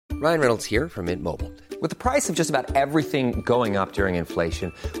Ryan Reynolds here from Mint Mobile. With the price of just about everything going up during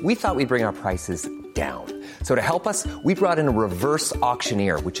inflation, we thought we'd bring our prices down. So to help us, we brought in a reverse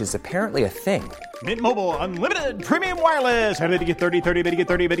auctioneer, which is apparently a thing. Mint Mobile Unlimited Premium Wireless. How to get 30, 30, bit to get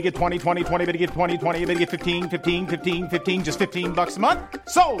 30, bit to get 20, 20, 20, bit to get 20, 20, bit to get 15, 15, 15, 15, just $15 a month?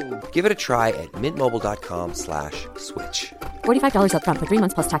 Sold! Give it a try at mintmobile.com/switch. $45 up front for 3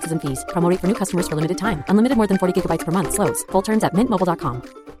 months plus taxes and fees. Promo rate for new customers for limited time. Unlimited more than 40 gigabytes per month. Slows full terms at mintmobile.com.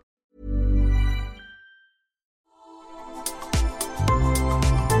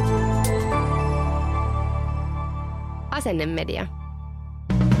 Asennemedia.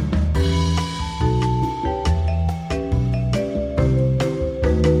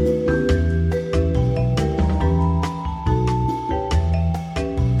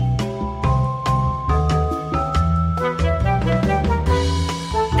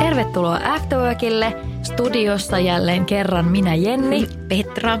 Tervetuloa Afterworkille. Studiossa jälleen kerran minä Jenni,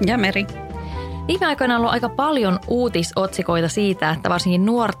 Petra ja Meri. Viime aikoina on ollut aika paljon uutisotsikoita siitä, että varsinkin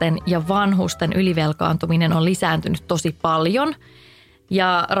nuorten ja vanhusten ylivelkaantuminen on lisääntynyt tosi paljon.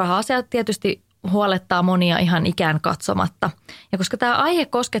 Ja raha-asiat tietysti huolettaa monia ihan ikään katsomatta. Ja koska tämä aihe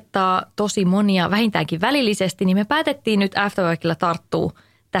koskettaa tosi monia vähintäänkin välillisesti, niin me päätettiin nyt Afterworkilla tarttua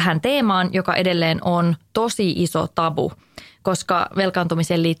tähän teemaan, joka edelleen on tosi iso tabu, koska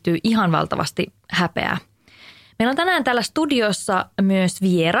velkaantumiseen liittyy ihan valtavasti häpeää. Meillä on tänään täällä studiossa myös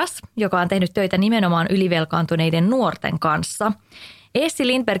vieras, joka on tehnyt töitä nimenomaan ylivelkaantuneiden nuorten kanssa. Essi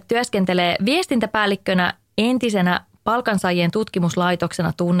Lindberg työskentelee viestintäpäällikkönä entisenä palkansaajien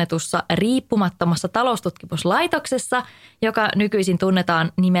tutkimuslaitoksena tunnetussa riippumattomassa taloustutkimuslaitoksessa, joka nykyisin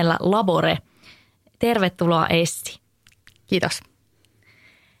tunnetaan nimellä Labore. Tervetuloa Essi. Kiitos.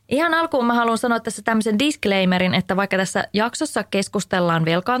 Ihan alkuun mä haluan sanoa tässä tämmöisen disclaimerin, että vaikka tässä jaksossa keskustellaan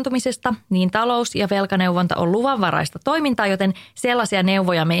velkaantumisesta, niin talous- ja velkaneuvonta on luvanvaraista toimintaa, joten sellaisia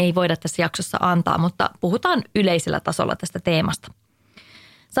neuvoja me ei voida tässä jaksossa antaa, mutta puhutaan yleisellä tasolla tästä teemasta.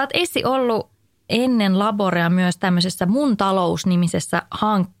 Sä oot Essi ollut ennen Laborea myös tämmöisessä Mun talous-nimisessä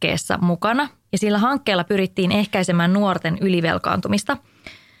hankkeessa mukana, ja sillä hankkeella pyrittiin ehkäisemään nuorten ylivelkaantumista.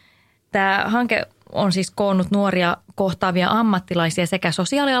 Tämä hanke on siis koonnut nuoria kohtaavia ammattilaisia sekä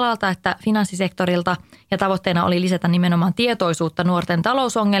sosiaalialalta että finanssisektorilta, ja tavoitteena oli lisätä nimenomaan tietoisuutta nuorten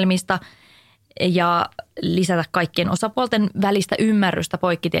talousongelmista ja lisätä kaikkien osapuolten välistä ymmärrystä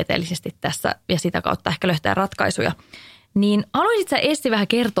poikkitieteellisesti tässä ja sitä kautta ehkä löytää ratkaisuja. Niin haluaisit sä Essi vähän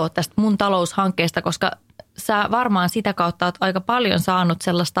kertoa tästä Mun taloushankkeesta, koska sä varmaan sitä kautta oot aika paljon saanut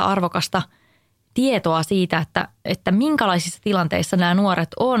sellaista arvokasta tietoa siitä, että minkälaisissa tilanteissa nämä nuoret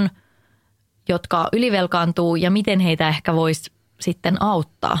on, jotka ylivelkaantuu ja miten heitä ehkä voisi sitten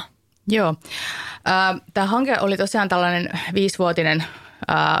auttaa? Joo. Tämä hanke oli tosiaan tällainen 5-vuotinen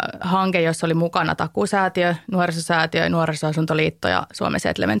hanke, jossa oli mukana Takuusäätiö, Nuorisosäätiö, Nuorisoasuntoliitto ja Suomen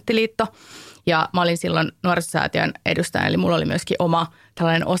Setlementtiliitto. Ja mä olin silloin Nuorisosäätiön edustaja, eli mulla oli myöskin oma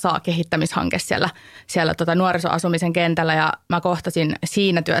tällainen osa-kehittämishanke siellä nuorisoasumisen kentällä. Ja mä kohtasin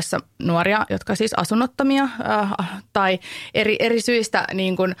siinä työssä nuoria, jotka siis asunnottomia tai eri syistä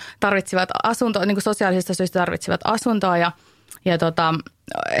niin kuin tarvitsivat asuntoa, niin kuin sosiaalisista syistä tarvitsivat asuntoa. Ja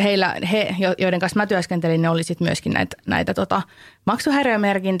he, joiden kanssa mä työskentelin, ne oli sitten myöskin näitä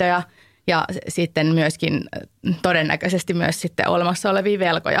maksuhäiriömerkintöjä ja sitten myöskin todennäköisesti myös sitten olemassa olevia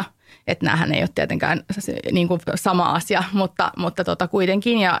velkoja. Että näähän ei ole tietenkään niin kuin sama asia, mutta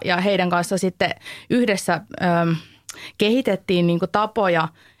kuitenkin. Ja heidän kanssa sitten yhdessä kehitettiin niin kuin tapoja,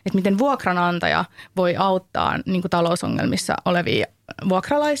 että miten vuokranantaja voi auttaa niin kuin talousongelmissa olevia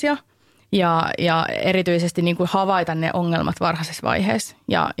vuokralaisia ja erityisesti niin kuin havaita ne ongelmat varhaisessa vaiheessa.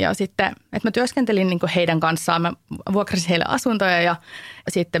 Ja sitten, että mä työskentelin niin kuin heidän kanssaan, mä vuokrasin heille asuntoja ja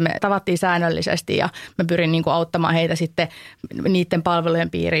sitten me tavattiin säännöllisesti ja mä pyrin niin kuin auttamaan heitä sitten niiden palvelujen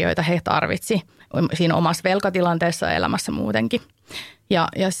piiriin, joita he tarvitsi siinä omassa velkatilanteessa ja elämässä muutenkin. Ja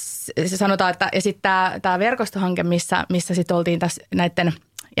se sanotaan, että ja sitten tämä verkostohanke, missä sitten oltiin tässä näiden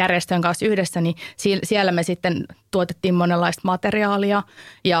järjestöjen kanssa yhdessä, niin siellä me sitten tuotettiin monenlaista materiaalia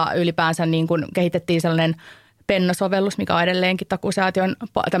ja ylipäänsä niin kuin kehitettiin sellainen Penno-sovellus, mikä on edelleenkin Takuusäätiön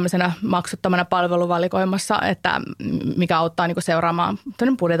tämmöisenä maksuttomana palveluvalikoimassa, että mikä auttaa niin kuin seuraamaan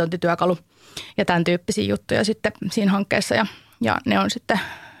budjetointityökalu ja tämän tyyppisiä juttuja sitten siinä hankkeessa. Ja ne on sitten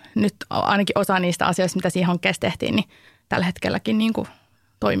nyt ainakin osa niistä asioista, mitä siinä hankkeessa tehtiin, niin tällä hetkelläkin niin kuin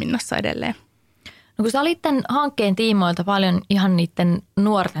toiminnassa edelleen. No kun sä olit tämän hankkeen tiimoilta paljon ihan niiden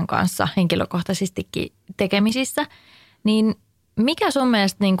nuorten kanssa henkilökohtaisestikin tekemisissä, niin mikä sun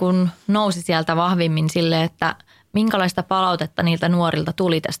mielestä niin kuin nousi sieltä vahvimmin sille, että minkälaista palautetta niiltä nuorilta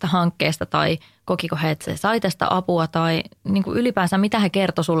tuli tästä hankkeesta tai kokiko he, että se sai tästä apua tai niin kuin ylipäänsä mitä he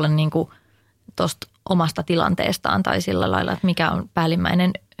kertoi sulle niin kuin tuosta omasta tilanteestaan tai sillä lailla, että mikä on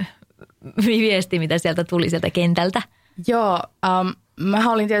päällimmäinen viesti, mitä sieltä tuli sieltä kentältä? Joo,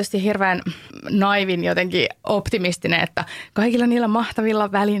 mä olin tietysti hirveän naivin jotenkin optimistinen, että kaikilla niillä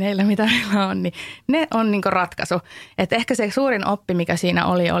mahtavilla välineillä, mitä meillä on, niin ne on niin kuin ratkaisu. Että ehkä se suurin oppi, mikä siinä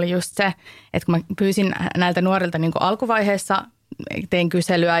oli just se, että kun mä pyysin näiltä nuorilta niin kuin alkuvaiheessa, tein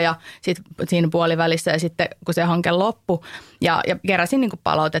kyselyä ja sitten siinä puolivälissä ja sitten kun se hanke loppui ja keräsin niin kuin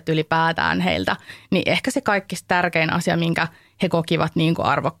palautetta ylipäätään heiltä, niin ehkä se kaikista tärkein asia, minkä he kokivat niin kuin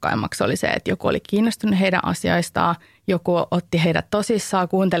arvokkaimmaksi oli se, että joku oli kiinnostunut heidän asioistaan, joku otti heidät tosissaan,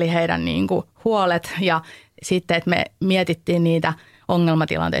 kuunteli heidän niin kuin huolet ja sitten, että me mietittiin niitä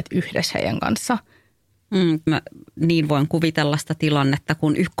ongelmatilanteita yhdessä heidän kanssa. Mä niin voin kuvitella sitä tilannetta,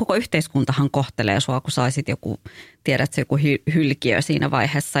 kun koko yhteiskuntahan kohtelee sua, kun saisit joku, tiedätkö, joku hylkiö siinä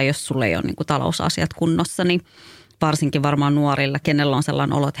vaiheessa, jos sulle ei ole niin kuin talousasiat kunnossa, niin varsinkin varmaan nuorilla, kenellä on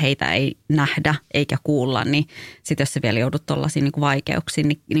sellainen olo, että heitä ei nähdä eikä kuulla, niin sitten jos sä vielä joudut tuollaisiin niin kuin vaikeuksiin,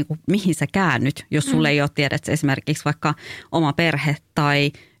 niin kuin mihin sä käännyt, jos sulle ei ole, tiedätkö, esimerkiksi vaikka oma perhe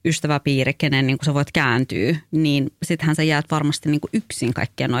tai ystäväpiiri, kenen niin kuin sä voit kääntyä, niin sittenhän sä jäät varmasti niin kuin yksin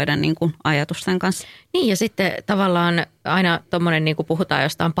kaikkien noiden niin kuin ajatusten kanssa. Niin ja sitten tavallaan aina tuommoinen, niin kuin puhutaan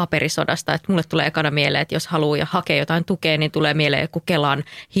jostain paperisodasta, että mulle tulee ekana mieleen, että jos haluaa ja hakee jotain tukea, niin tulee mieleen joku Kelan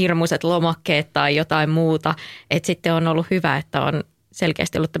hirmuiset lomakkeet tai jotain muuta. Että sitten on ollut hyvä, että on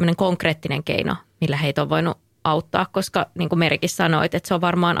selkeästi ollut tämmöinen konkreettinen keino, millä heitä on voinut auttaa, koska niin kuin Merikin sanoit, että se on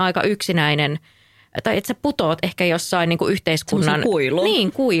varmaan aika yksinäinen, tai että sä putoat ehkä jossain niin kuin yhteiskunnan kuiluun.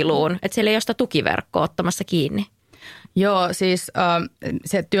 Niin, kuiluun, että siellä ei ole sitä tukiverkkoa ottamassa kiinni. Joo, siis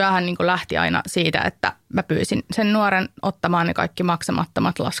se työhän niin kuin lähti aina siitä, että mä pyysin sen nuoren ottamaan ne kaikki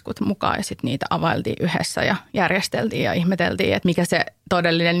maksamattomat laskut mukaan ja sitten niitä availtiin yhdessä ja järjesteltiin ja ihmeteltiin, että mikä se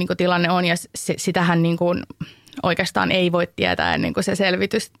todellinen niin kuin tilanne on ja sitähän niin kuin oikeastaan ei voi tietää ennen kuin sen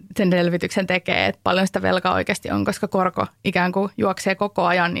selvityksen tekee, että paljon sitä velkaa oikeasti on, koska korko ikään kuin juoksee koko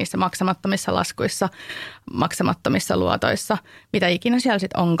ajan niissä maksamattomissa laskuissa, maksamattomissa luotoissa, mitä ikinä siellä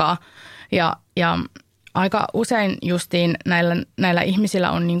sitten onkaan. Ja aika usein justiin näillä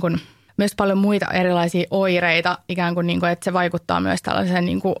ihmisillä on niin kuin myös paljon muita erilaisia oireita, ikään kuin, että se vaikuttaa myös tällaiseen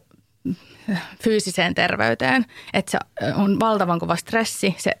niin kuin fyysiseen terveyteen, että se on valtavan kova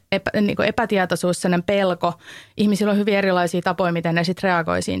stressi, se epätietoisuus, sellainen pelko. Ihmisillä on hyvin erilaisia tapoja, miten ne sitten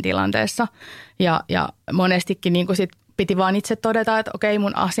reagoi siinä tilanteessa ja monestikin niin kuin sit piti vaan itse todeta, että okei,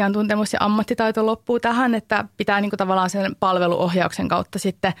 mun asiantuntemus ja ammattitaito loppuu tähän, että pitää niin kuin tavallaan sen palveluohjauksen kautta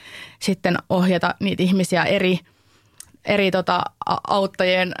sitten ohjata niitä ihmisiä eri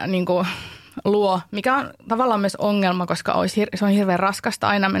auttajien niin kuin luo, mikä on tavallaan myös ongelma, koska se on hirveän raskasta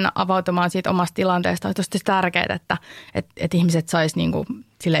aina mennä avautumaan siitä omasta tilanteesta. On tosi tärkeää, että ihmiset sais niinku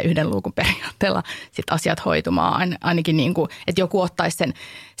sille yhden luukun periaatteella sit asiat hoitumaan. Ainakin niinku, että joku ottaisi sen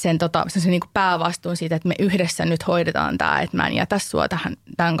niinku päävastuun siitä, että me yhdessä nyt hoidetaan tämä, että mä en jätä sua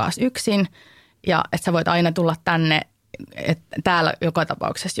tämän kanssa yksin ja että sä voit aina tulla tänne, että täällä joka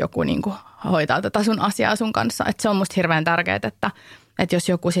tapauksessa joku niinku hoitaa tätä sun asiaa sun kanssa. Että se on musta hirveän tärkeää, että jos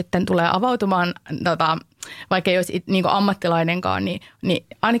joku sitten tulee avautumaan, vaikka ei olisi niin kuin ammattilainenkaan, niin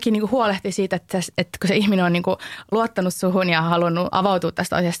ainakin niin kuin huolehti siitä, että kun se ihminen on niin kuin luottanut suhun ja halunnut avautua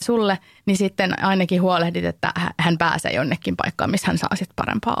tästä asiasta sulle, niin sitten ainakin huolehdit, että hän pääsee jonnekin paikkaan, missä hän saa sitten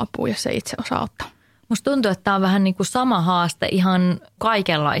parempaa apua, jos ei itse osaa ottaa. Musta tuntuu, että tämä on vähän niin kuin sama haaste ihan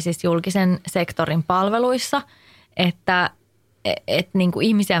kaikenlaisissa julkisen sektorin palveluissa, että niin kuin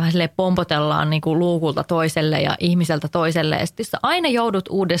ihmisiä vähän pompotellaan niin kuin luukulta toiselle ja ihmiseltä toiselle. Ja sitten jos aina joudut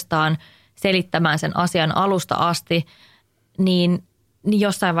uudestaan selittämään sen asian alusta asti, niin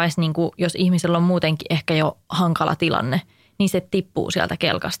jossain vaiheessa, niin kuin, jos ihmisellä on muutenkin ehkä jo hankala tilanne, niin se tippuu sieltä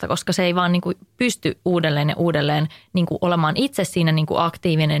kelkasta, koska se ei vaan niin kuin pysty uudelleen ja uudelleen niin kuin olemaan itse siinä niin kuin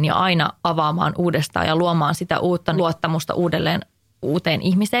aktiivinen ja aina avaamaan uudestaan ja luomaan sitä uutta luottamusta uudelleen uuteen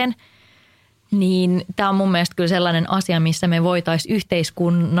ihmiseen. Niin tämä on mun mielestä kyllä sellainen asia, missä me voitaisiin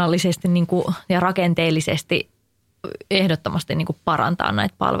yhteiskunnallisesti niin kuin, ja rakenteellisesti ehdottomasti niin kuin parantaa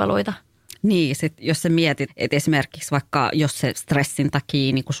näitä palveluita. Niin, sit jos sä mietit, että esimerkiksi vaikka jos se stressin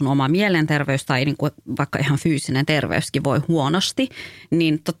takia niin kuin sun oma mielenterveys tai niin kuin vaikka ihan fyysinen terveyskin voi huonosti,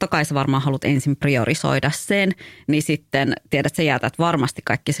 niin totta kai sä varmaan haluat ensin priorisoida sen, niin sitten tiedät, sä jätät varmasti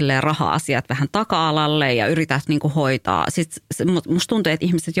kaikki silleen raha-asiat vähän taka-alalle ja yrität niin kuin hoitaa. Sitten musta tuntuu, että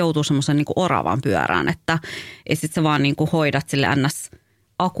ihmiset joutuu semmoisen niin kuin oravan pyörään, että sit sä vaan niin kuin hoidat sille ns.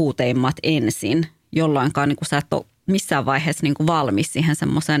 Akuuteimmat ensin, jolloinkaan niin kuin sä et ole missään vaiheessa niin kuin valmis siihen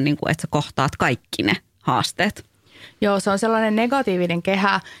semmoisen, niin kuin, että sä kohtaat kaikki ne haasteet. Joo, se on sellainen negatiivinen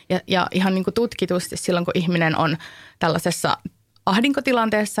kehä ja ihan niin kuin tutkitusti silloin, kun ihminen on tällaisessa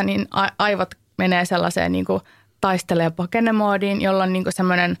ahdinkotilanteessa, niin aivot menee sellaiseen niin kuin taistele- ja pakenemoodiin, jolla on niin kuin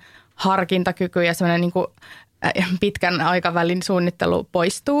semmoinen harkintakyky ja semmoinen niin kuin pitkän aikavälin suunnittelu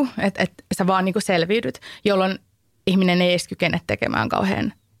poistuu, että sä vaan niin kuin selviydyt, jolloin ihminen ei edes kykene tekemään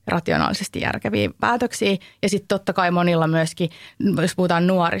kauhean rationaalisesti järkeviä päätöksiä. Ja sitten totta kai monilla myöskin, jos puhutaan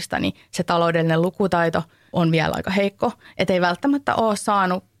nuorista, niin se taloudellinen lukutaito on vielä aika heikko. Että ei välttämättä ole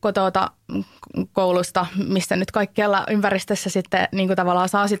saanut kotota koulusta, missä nyt kaikkialla ympäristössä sitten niin kuin tavallaan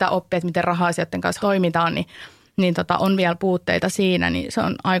saa sitä oppia, että miten raha-asioiden kanssa toimitaan, niin on vielä puutteita siinä, niin se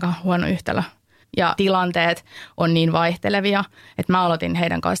on aika huono yhtälö. Ja tilanteet on niin vaihtelevia, että mä aloitin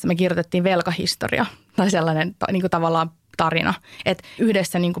heidän kanssaan, me kirjoitettiin velkahistoria tai sellainen niin kuin tavallaan tarina, että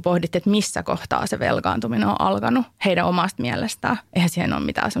yhdessä niin kuin pohdittiin, että missä kohtaa se velkaantuminen on alkanut heidän omasta mielestään. Eihän siihen ole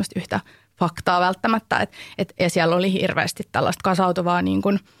mitään sellaista yhtä faktaa välttämättä. Ja siellä oli hirveästi tällaista kasautuvaa niin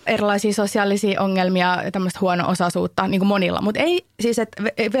kuin erilaisia sosiaalisia ongelmia ja tämmöistä huono-osaisuutta niin kuin monilla. Mutta ei siis, että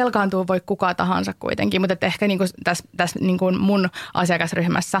velkaantua voi kuka tahansa kuitenkin, mutta ehkä niin kuin tässä niin kuin mun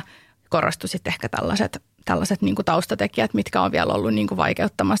asiakasryhmässä korostui sitten ehkä tällaiset niin kuin taustatekijät, mitkä on vielä ollut niin kuin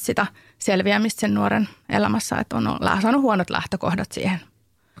vaikeuttamassa sitä selviämistä sen nuoren elämässä, että on saanut huonot lähtökohdat siihen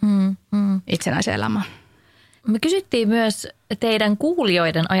itsenäiseen elämään. Me kysyttiin myös teidän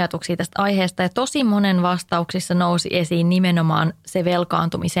kuulijoiden ajatuksia tästä aiheesta ja tosi monen vastauksissa nousi esiin nimenomaan se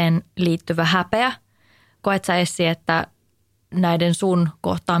velkaantumiseen liittyvä häpeä. Koet sä, Essi, että näiden sun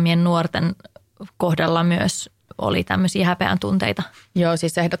kohtaamien nuorten kohdalla myös oli tämmöisiä häpeän tunteita? Joo,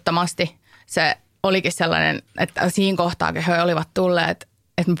 siis ehdottomasti se olikin sellainen, että siinä kohtaa, kun he olivat tulleet,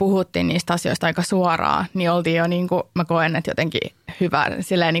 että me puhuttiin niistä asioista aika suoraan, niin oltiin jo niin kuin, mä koen, että jotenkin hyvä,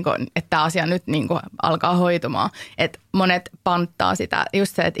 silleen niin kuin, että tämä asia nyt niin kuin alkaa hoitumaan. Että monet panttaa sitä,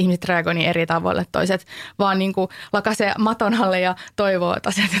 just se, että ihmiset reagoivat niin eri tavoille, toiset vaan niin kuin lakasee maton alle ja toivoo, että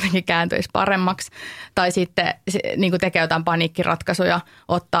asiat jotenkin kääntyisi paremmaksi. Tai sitten niin kuin tekee jotain paniikkiratkaisuja,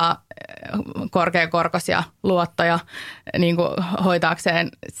 ottaa korkeakorkoisia luottoja niin kuin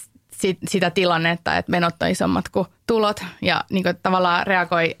hoitaakseen sitä tilannetta, että menot on isommat kuin tulot ja niin kuin tavallaan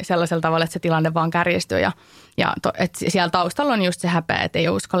reagoi sellaisella tavalla, että se tilanne vaan kärjistyy että siellä taustalla on just se häpeä, että ei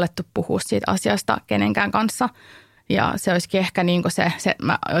ole uskallettu puhua siitä asiasta kenenkään kanssa ja se olisikin ehkä niin kuin se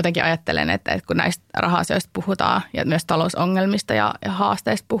mä jotenkin ajattelen, että kun näistä raha-asioista puhutaan ja myös talousongelmista ja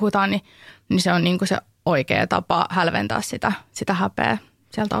haasteista puhutaan, niin se on niin kuin se oikea tapa hälventää sitä häpeää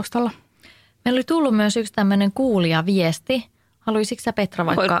siellä taustalla. Meillä oli tullut myös yksi tämmöinen kuulijaviesti. Haluaisitko sä, Petra,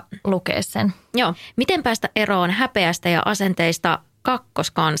 vaikka lukea sen? Joo. Miten päästä eroon häpeästä ja asenteista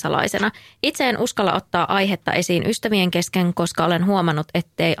kakkoskansalaisena? Itse en uskalla ottaa aihetta esiin ystävien kesken, koska olen huomannut,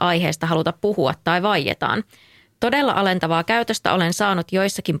 ettei aiheesta haluta puhua tai vaietaan. Todella alentavaa käytöstä olen saanut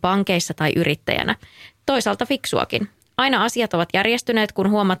joissakin pankeissa tai yrittäjänä. Toisaalta fiksuakin. Aina asiat ovat järjestyneet, kun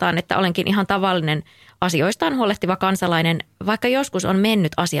huomataan, että olenkin ihan tavallinen asioistaan huolehtiva kansalainen, vaikka joskus on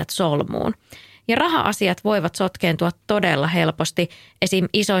mennyt asiat solmuun. Ja raha-asiat voivat sotkeentua todella helposti esim.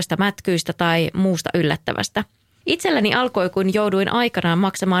 Isoista mätkyistä tai muusta yllättävästä. Itselläni alkoi, kun jouduin aikanaan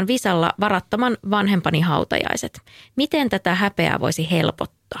maksamaan Visalla varattoman vanhempani hautajaiset. Miten tätä häpeää voisi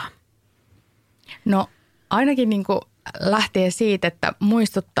helpottaa? No ainakin niin kuin lähtee siitä, että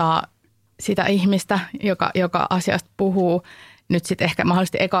muistuttaa sitä ihmistä, joka asiasta puhuu nyt sitten ehkä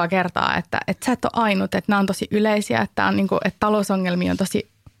mahdollisesti ekaa kertaa, että sä et ole ainut, että nämä on tosi yleisiä, että, on niin kuin, että talousongelmia on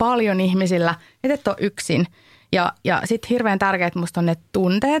tosi paljon ihmisillä, että et ole yksin. Ja sitten hirveän tärkeät musta on ne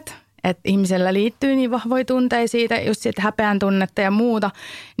tunteet, että ihmisellä liittyy niin vahvoja tunteja siitä, just siitä häpeän tunnetta ja muuta,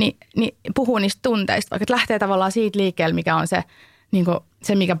 niin puhuu niistä tunteista, vaikka lähtee tavallaan siitä liikkeelle, mikä on se, niin kuin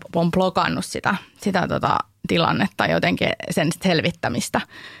se mikä on blokannut sitä tilannetta jotenkin sen selvittämistä.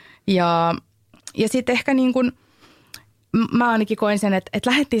 Ja sitten ehkä niin kuin mä ainakin koin sen, että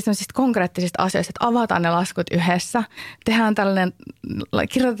lähdettiin sellaisista konkreettisista asioista, että avataan ne laskut yhdessä, tehdään tällainen,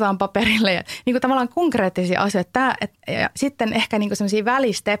 kirjoitetaan paperille ja niin kuin tavallaan konkreettisia asioita. Ja sitten ehkä niin kuin sellaisia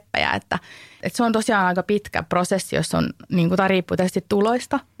välisteppejä, että se on tosiaan aika pitkä prosessi, jos on, niin kuin, tai riippuu tietysti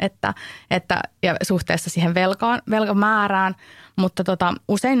tuloista ja suhteessa siihen velkamäärään, mutta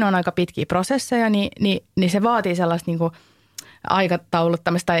usein ne on aika pitkiä prosesseja, niin se vaatii sellaista niin kuin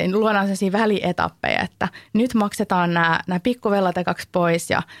aikatauluttamista tai luodaan sellaisia välietappeja, että nyt maksetaan nämä pikkuvelat ekaksi pois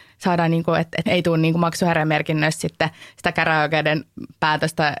ja saadaan, niin kuin, että ei tule niin kuin maksuhäiriömerkinnöistä sitten sitä käräjäoikeuden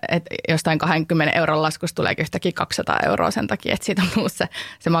päätöstä, että jostain 20 euron laskusta tulee yhtäkkiä 200 euroa sen takia, että siitä on tullut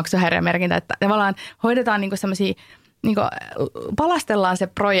se maksuhäiriömerkintä. Että tavallaan hoidetaan niin kuin sellaisia, niin kuin palastellaan se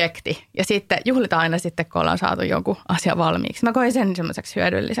projekti ja sitten juhlitaan aina sitten, kun ollaan saatu joku asia valmiiksi. Mä koin sen semmoiseksi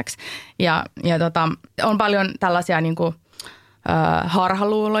hyödylliseksi ja on paljon tällaisia niin kuin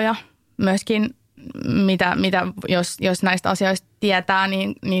harhaluuloja myöskin jos näistä asioista tietää,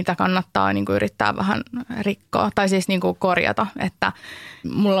 niin niitä kannattaa niin kuin yrittää vähän rikkoa tai siis niin kuin korjata. Että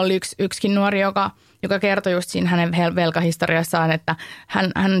mulla oli yksikin nuori, joka kertoi just siinä hänen velkahistoriassaan, että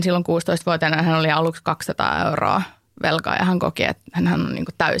hän silloin 16-vuotiaana hän oli aluksi 200 € velkaa ja hän koki, että hän on niin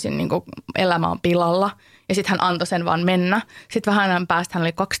kuin täysin niin kuin elämä on pilalla ja sitten hän antoi sen vaan mennä. Sitten vähän ajan päästä hän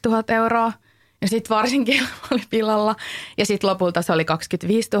oli 2000 € ja sitten varsinkin elämä oli pilalla ja sitten lopulta se oli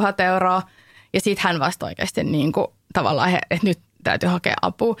 25 000 € ja sitten hän vasta oikeasti niin kuin tavallaan, että nyt täytyy hakea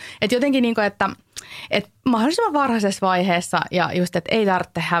apua. Että jotenkin niin kuin, että mahdollisimman varhaisessa vaiheessa ja just, että ei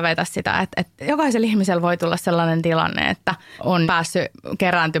tarvitse hävetä sitä, että jokaisella ihmisellä voi tulla sellainen tilanne, että on päässyt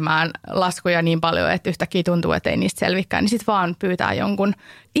kerääntymään laskuja niin paljon, että yhtäkkiä tuntuu, että ei niistä selvikään. Niin sitten vaan pyytää jonkun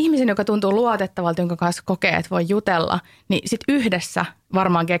ihmisen, joka tuntuu luotettavalta, jonka kanssa kokee, että voi jutella, niin sitten yhdessä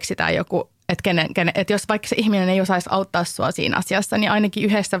varmaan keksitään joku, että jos vaikka se ihminen ei osaisi auttaa sua siinä asiassa, niin ainakin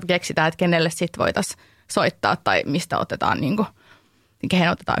yhdessä keksitään, että kenelle sitten voitaisiin soittaa tai mistä otetaan, niin kuin,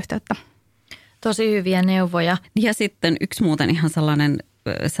 kehen otetaan yhteyttä. Tosi hyviä neuvoja. Ja sitten yksi muuten ihan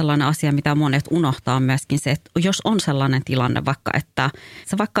sellainen asia, mitä monet unohtaa on myöskin se, että jos on sellainen tilanne vaikka, että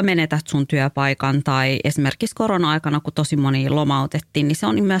sä vaikka menetät sun työpaikan tai esimerkiksi korona-aikana, kun tosi moni lomautettiin, niin se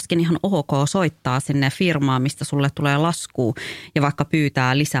on myöskin ihan ok soittaa sinne firmaan, mistä sulle tulee laskua ja vaikka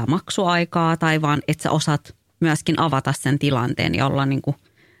pyytää lisää maksuaikaa tai vaan, että sä osaat myöskin avata sen tilanteen ja olla niin kuin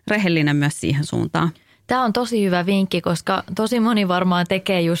rehellinen myös siihen suuntaan. Tämä on tosi hyvä vinkki, koska tosi moni varmaan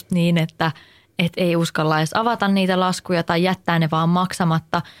tekee just niin, että ei uskalla edes avata niitä laskuja tai jättää ne vaan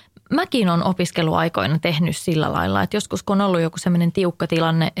maksamatta. Mäkin olen opiskeluaikoina tehnyt sillä lailla, että joskus kun on ollut joku sellainen tiukka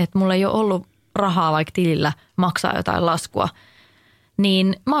tilanne, että mulla ei ole ollut rahaa vaikka tilillä maksaa jotain laskua,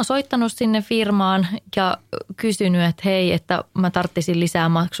 niin mä oon soittanut sinne firmaan ja kysynyt, että hei, että mä tarttisin lisää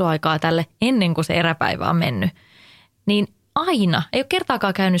maksuaikaa tälle ennen kuin se eräpäivä on mennyt. Niin aina, ei ole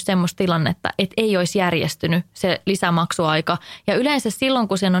kertaakaan käynyt semmoista tilannetta, että ei olisi järjestynyt se lisämaksuaika. Ja yleensä silloin,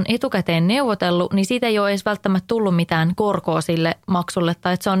 kun sen on etukäteen neuvotellut, niin siitä ei ole edes välttämättä tullut mitään korkoa sille maksulle.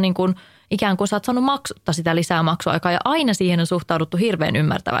 Tai että se on niin kuin, ikään kuin sä oot saanut maksutta sitä lisää maksuaikaa ja aina siihen on suhtauduttu hirveän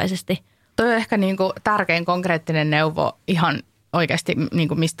ymmärtäväisesti. Toi on ehkä niin kuin tärkein konkreettinen neuvo ihan oikeasti niin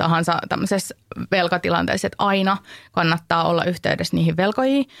kuin mistä tahansa tämmöisessä velkatilanteessa, että aina kannattaa olla yhteydessä niihin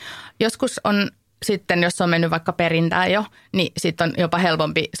velkojiin. Joskus on sitten, jos on mennyt vaikka perintään jo, niin sitten on jopa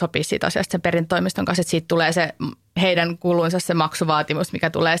helpompi sopia siitä asiasta sen perintätoimiston kanssa, että siitä tulee se heidän kulunsa se maksuvaatimus, mikä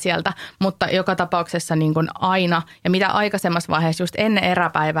tulee sieltä. Mutta joka tapauksessa niin kuin aina, ja mitä aikaisemmassa vaiheessa just ennen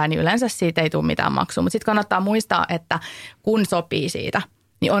eräpäivää, niin yleensä siitä ei tule mitään maksua. Mutta sitten kannattaa muistaa, että kun sopii siitä,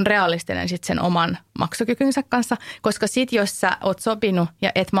 niin on realistinen sitten sen oman maksukykynsä kanssa, koska sitten jos sä oot sopinut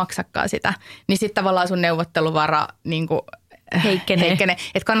ja et maksakaan sitä, niin sitten tavallaan sun neuvotteluvara niin kuin heikkenee.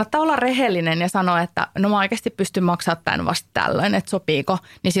 Että kannattaa olla rehellinen ja sanoa, että no mä oikeasti pystyn maksamaan tämän vasta tällöin, että sopiiko.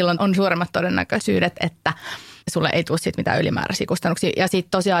 Niin silloin on suuremmat todennäköisyydet, että sulle ei tule siitä mitään ylimääräisiä kustannuksia. Ja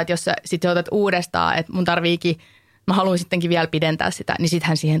sitten tosiaan, että jos sä sitten otat uudestaan, että mun tarviikin, mä haluan sittenkin vielä pidentää sitä, niin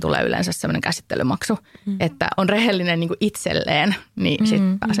sittenhän siihen tulee yleensä sellainen käsittelymaksu. Että on rehellinen niin kuin itselleen, niin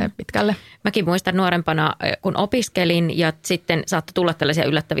sitten pääsee pitkälle. Mäkin muistan nuorempana, kun opiskelin ja sitten saattoi tulla tällaisia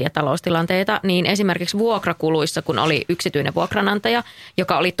yllättäviä taloustilanteita, niin esimerkiksi vuokrakuluissa, kun oli yksityinen vuokranantaja,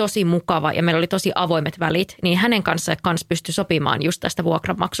 joka oli tosi mukava ja meillä oli tosi avoimet välit, niin hänen kanssa pystyi sopimaan just tästä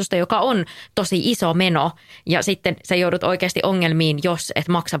vuokranmaksusta, joka on tosi iso meno. Ja sitten sä joudut oikeasti ongelmiin, jos et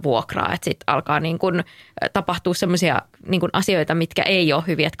maksa vuokraa, että sitten alkaa niin kuin tapahtua semmoisia niin kuin asioita, mitkä ei ole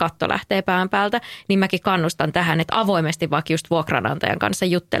hyviä, että katto lähtee pään päältä, niin mäkin kannustan tähän, että avoimesti vaikka just vuokranantajan kanssa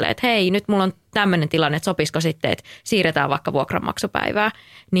juttelee, että hei, nyt mulla on tämmöinen tilanne, että sopisiko sitten, että siirretään vaikka vuokranmaksupäivää,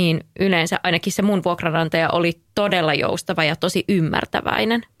 niin yleensä ainakin se mun vuokranantaja oli todella joustava ja tosi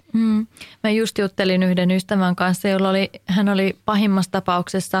ymmärtäväinen. Mä just juttelin yhden ystävän kanssa, hän oli pahimmassa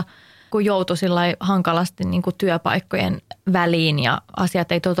tapauksessa, kun joutui hankalasti niin kuin työpaikkojen väliin ja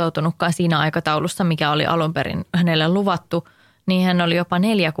asiat ei toteutunutkaan siinä aikataulussa, mikä oli alun perin hänelle luvattu, niin hän oli jopa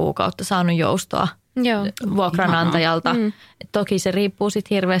 4 kuukautta saanut joustoa vuokranantajalta. Toki se riippuu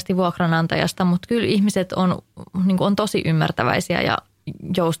sitten hirveästi vuokranantajasta, mutta kyllä ihmiset on tosi ymmärtäväisiä ja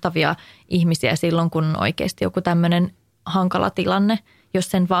joustavia ihmisiä silloin, kun on oikeasti joku tämmöinen hankala tilanne,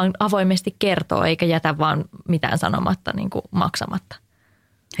 jos sen vaan avoimesti kertoo eikä jätä vaan mitään sanomatta niin kuin maksamatta.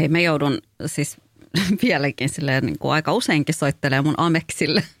 Hei, mä joudun siis vieläkin silleen niin kuin aika useinkin soittelemaan mun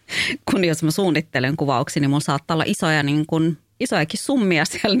Amexille, kun jos mä suunnittelen kuvauksia, niin mun saattaa olla isojakin summia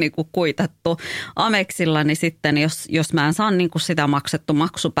siellä niin kuin kuitattu Amexilla, niin sitten jos mä en saa niin kuin sitä maksettu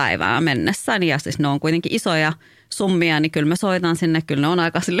maksupäivää mennessäni, ja siis ne on kuitenkin isoja summia, niin kyllä mä soitan sinne, kyllä ne on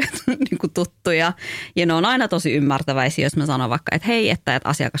aika silleen niin kuin tuttuja, ja ne on aina tosi ymmärtäväisiä, jos mä sanon vaikka, että hei, että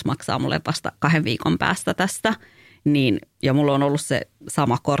asiakas maksaa mulle vasta 2 viikon päästä tästä, niin, ja mulla on ollut se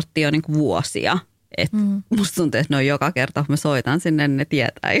sama kortti jo niin kuin vuosia, Musta tuntuu, että ne on joka kerta, kun mä soitan sinne, ne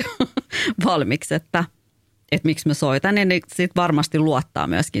tietää jo valmiiksi, että miksi mä soitan. Ja ne sitten varmasti luottaa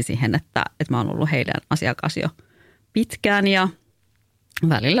myöskin siihen, että mä oon ollut heidän asiakas jo pitkään ja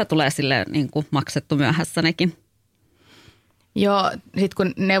välillä tulee sille niin kuin maksettu myöhässä nekin. Joo, sitten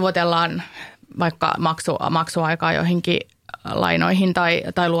kun neuvotellaan vaikka maksuaikaa joihinkin lainoihin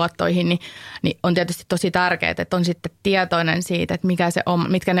tai luottoihin, niin on tietysti tosi tärkeää, että on sitten tietoinen siitä, että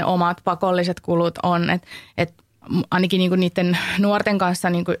mitkä ne omat pakolliset kulut on. Että ainakin niin kuin niiden nuorten kanssa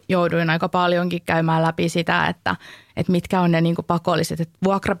niin kuin jouduin aika paljonkin käymään läpi sitä, että mitkä on ne niin kuin pakolliset. Että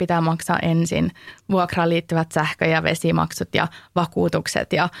vuokra pitää maksaa ensin, vuokraan liittyvät sähkö- ja vesimaksut ja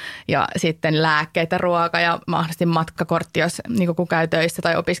vakuutukset ja sitten lääkkeitä, ruoka ja mahdollisesti matkakortti, jos niin kun käy töissä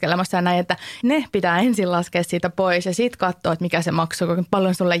tai opiskelemassa ja näin, että ne pitää ensin laskea siitä pois ja sitten katsoa, että mikä se maksuu, kuinka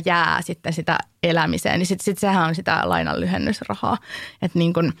paljon sulle jää sitten sitä elämiseen. Niin sitten sehän on sitä lainan lyhennysrahaa. Että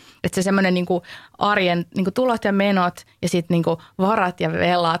niin kun, että se semmoinen niin kuin arjen niin kuin tulot ja menot ja sitten niin kuin varat ja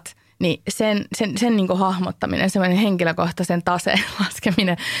velat, niin sen niin kuin hahmottaminen, semmoinen henkilökohtaisen taseen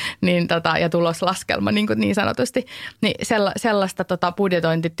laskeminen ja tuloslaskelma niin sanotusti, niin sellaista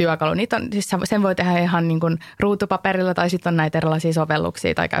budjetointityökalua, niitä on, siis sen voi tehdä ihan niin kuin ruutupaperilla tai sitten on näitä erilaisia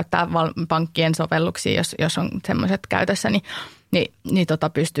sovelluksia tai käyttää pankkien sovelluksia, jos on semmoiset käytössä, niin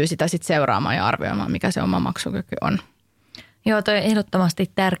pystyy sitä sitten seuraamaan ja arvioimaan, mikä se oma maksukyky on. Joo, toi on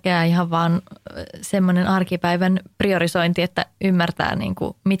ehdottomasti tärkeää ihan vaan semmoinen arkipäivän priorisointi, että ymmärtää niin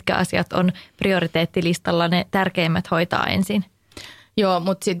kuin, mitkä asiat on prioriteettilistalla, ne tärkeimmät hoitaa ensin. Joo,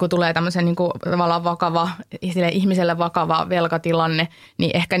 mutta sitten kun tulee tämmöisen niin kuin tavallaan ihmiselle vakava velkatilanne,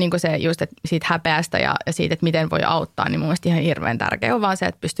 niin ehkä niin kuin se just, että siitä häpeästä ja siitä, että miten voi auttaa, niin mun mielestä ihan hirveän tärkeä on vaan se,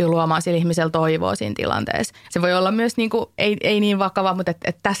 että pystyy luomaan sille ihmiselle toivoa siinä tilanteessa. Se voi olla myös niin kuin, ei niin vakava, mutta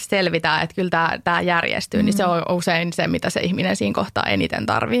että tässä selvitään, että kyllä tämä järjestyy, niin se on usein se, mitä se ihminen siinä kohtaa eniten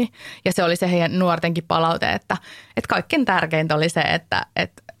tarvii. Ja se oli se heidän nuortenkin palaute, että kaikkein tärkeintä oli se, että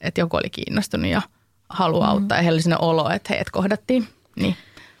joku oli kiinnostunut ja haluaa auttaa ja heillä oli sellainen olo, että heidät kohdattiin. Niin.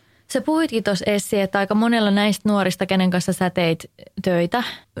 Sä puhuitkin tuossa Essi, että aika monella näistä nuorista, kenen kanssa sä teit töitä,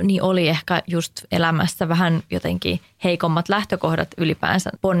 niin oli ehkä just elämässä vähän jotenkin heikommat lähtökohdat ylipäänsä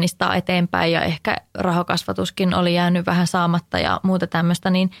ponnistaa eteenpäin ja ehkä rahakasvatuskin oli jäänyt vähän saamatta ja muuta tämmöistä,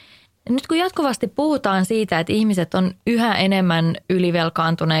 niin nyt kun jatkuvasti puhutaan siitä, että ihmiset on yhä enemmän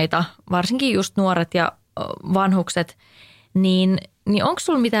ylivelkaantuneita, varsinkin just nuoret ja vanhukset, niin onko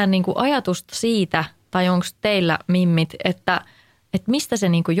sulla mitään niinku ajatusta siitä, tai onko teillä mimmit, että mistä se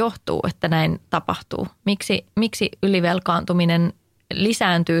niinku johtuu, että näin tapahtuu? Miksi ylivelkaantuminen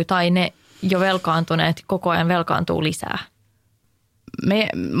lisääntyy tai ne jo velkaantuneet koko ajan velkaantuu lisää?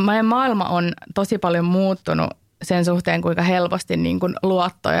 Meidän maailma on tosi paljon muuttunut sen suhteen, kuinka helposti niin kuin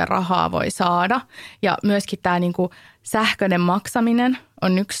luottoja ja rahaa voi saada. Ja myöskin tämä niin kuin sähköinen maksaminen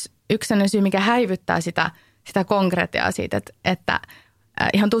on yksi sellainen syy, mikä häivyttää sitä konkretiaa siitä, että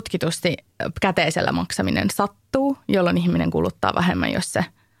ihan tutkitusti käteisellä maksaminen sattuu, jolloin ihminen kuluttaa vähemmän, jos se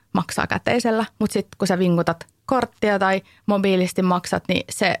maksaa käteisellä. Mutta sitten kun sä vinkutat korttia tai mobiilisti maksat, niin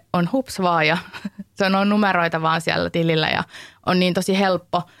se on hups vaan ja se on numeroita vaan siellä tilillä ja on niin tosi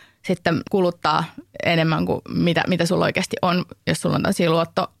helppo sitten kuluttaa enemmän kuin mitä sulla oikeasti on, jos sulla on tällaisia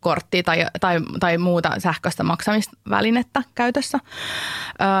luottokorttia tai muuta sähköistä maksamisvälinettä käytössä.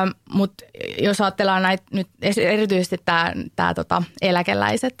 Mutta jos ajatellaan näitä nyt erityisesti tämä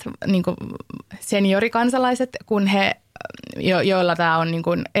eläkeläiset, niin kuin seniorikansalaiset, kun joilla tämä on niin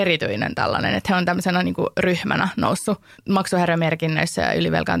kuin erityinen tällainen, että he on tämmöisenä niin kuin ryhmänä noussut maksuhäiriömerkinnöissä ja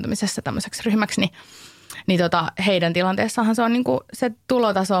ylivelkaantumisessa tämmöiseksi ryhmäksi, niin heidän tilanteessahan se on niin kuin se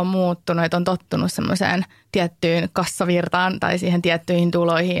tulotaso on muuttunut, että on tottunut semmoiseen tiettyyn kassavirtaan tai siihen tiettyihin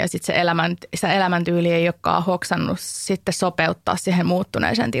tuloihin ja sitten se elämäntyyli ei olekaan hoksannut sitten sopeuttaa siihen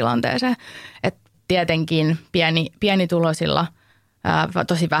muuttuneeseen tilanteeseen. Et tietenkin pienituloisilla,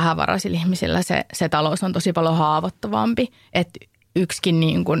 tosi vähävaraisilla ihmisillä se talous on tosi paljon haavoittuvampi, että yksikin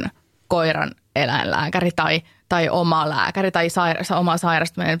niin kuin koiran eläinlääkäri tai oma lääkäri tai oma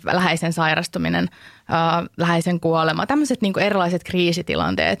sairastuminen, läheisen sairastuminen, läheisen kuolema. Tämmöiset niin kuin erilaiset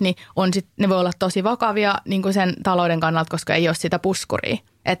kriisitilanteet, niin ne voi olla tosi vakavia niin kuin sen talouden kannalta, koska ei ole sitä puskuria.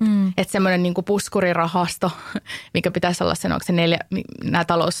 Että semmoinen niin kuin puskurirahasto, mikä pitäisi olla sen, onko se nämä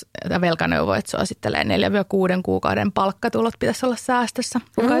talous- ja velkaneuvojat suosittelee 4-6 kuukauden palkkatulot pitäisi olla säästössä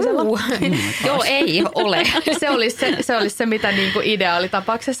jokaisella. Joo, ei ole. Se olisi se, mitä niin kuin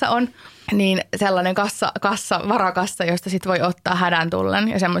ideaalitapauksessa on. Niin sellainen varakassa, josta sitten voi ottaa hädän tullen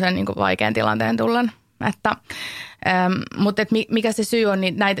ja semmoisen niin kuin vaikean tilanteen tullen. Mutta mikä se syy on,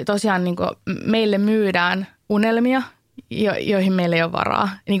 niin näitä tosiaan niin kuin meille myydään unelmia, joihin meillä ei ole varaa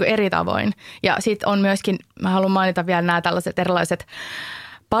niin kuin eri tavoin. Ja sitten on myöskin, mä haluan mainita vielä nämä tällaiset erilaiset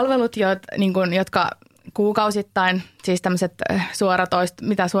palvelut, jotka kuukausittain, siis tämmöiset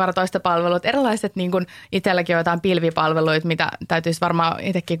suoratoistopalvelut, erilaiset niin kuin itselläkin on jotain pilvipalveluita, mitä täytyisi varmaan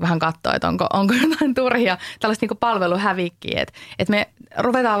itsekin vähän katsoa, että onko jotain turhia tällaista niin kuin palveluhävikkiä. Että me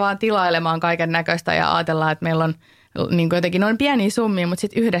ruvetaan vaan tilailemaan kaiken näköistä ja ajatellaan, että meillä on niin kuin jotenkin noin pieniä summia, mutta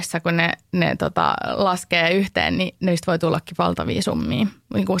sitten yhdessä kun ne laskee yhteen, niin niistä voi tullakin valtavia summia,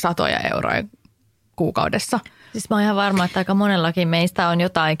 niin kuin satoja euroja kuukaudessa. Siis mä oon ihan varma, että aika monellakin meistä on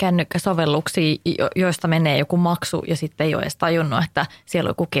jotain kännykkäsovelluksia, joista menee joku maksu ja sitten ei ole edes tajunnut, että siellä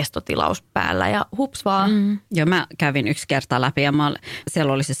on joku kestotilaus päällä ja hups vaan. Joo, mä kävin yksi kertaa läpi ja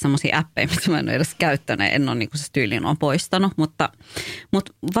siellä oli siis semmoisia appeja, mitä mä en ole edes käyttänyt, en ole niin kuin se tyylin on poistanut, mutta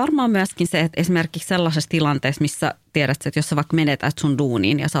varmaan myöskin se, että esimerkiksi sellaisessa tilanteessa, missä tiedät, että jos sä vaikka menetät sun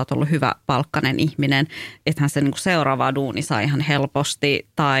duuniin ja sä oot ollut hyvä palkkainen ihminen, ethän se niin kuin seuraavaa duuni saa ihan helposti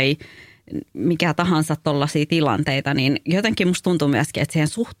tai mikä tahansa tollaisia tilanteita, niin jotenkin musta tuntuu myöskin, että siihen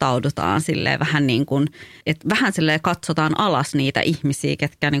suhtaudutaan silleen vähän niin kuin, että vähän silleen katsotaan alas niitä ihmisiä,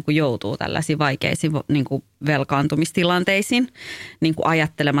 ketkä niin kuin joutuu tällaisiin vaikeisiin niin kuin velkaantumistilanteisiin, niin kuin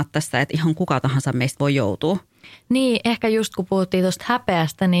ajattelematta sitä, että ihan kuka tahansa meistä voi joutua. Niin, ehkä just kun puhuttiin tuosta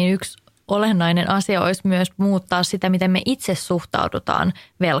häpeästä, niin yksi olennainen asia olisi myös muuttaa sitä, miten me itse suhtaudutaan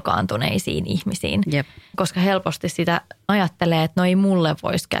velkaantuneisiin ihmisiin. Jep. Koska helposti sitä ajattelee, että no ei mulle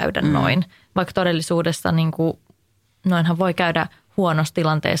voisi käydä noin. Vaikka todellisuudessa niin kuin, noinhan voi käydä huonossa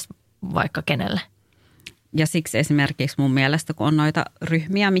tilanteessa vaikka kenelle. Ja siksi esimerkiksi mun mielestä, kun on noita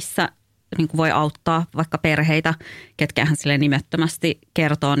ryhmiä, missä niin kuin voi auttaa vaikka perheitä, ketkähän sille nimettömästi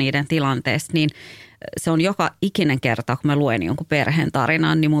kertoo niiden tilanteesta, niin se on joka ikinen kerta, kun mä luen jonkun perheen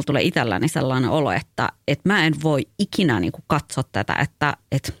tarinan, niin mulla tulee itselläni sellainen olo, että mä en voi ikinä niin kuin katsoa tätä, että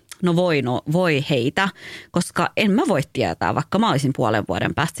voi heitä, koska en mä voi tietää, vaikka mä olisin puolen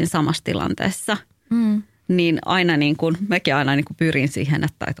vuoden päästä siinä samassa tilanteessa. Niin aina niin kuin, mäkin aina niin kuin pyrin siihen,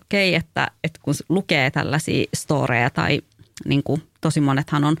 että okei, että kun lukee tällaisia storeja tai niin kuin tosi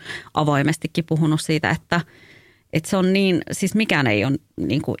monethan on avoimestikin puhunut siitä, että se on niin, siis mikään ei ole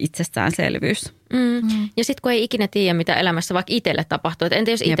niin kuin itsestäänselvyys. Ja sitten kun ei ikinä tiedä, mitä elämässä vaikka itselle tapahtuu. Että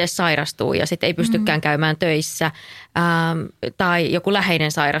entä jos itse sairastuu ja sitten ei pystykään käymään töissä tai joku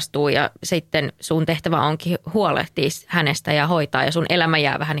läheinen sairastuu ja sitten sun tehtävä onkin huolehtia hänestä ja hoitaa ja sun elämä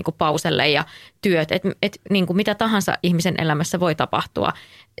jää vähän niin kuin pauselle ja työt. Että niin kuin mitä tahansa ihmisen elämässä voi tapahtua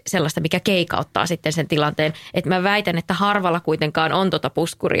sellaista, mikä keikauttaa sitten sen tilanteen. Että mä väitän, että harvalla kuitenkaan on tota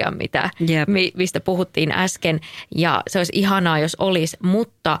puskuria, mistä puhuttiin äsken ja se olisi ihanaa, jos olisi,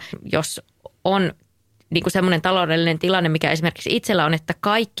 mutta jos on niin kuin semmoinen taloudellinen tilanne, mikä esimerkiksi itsellä on, että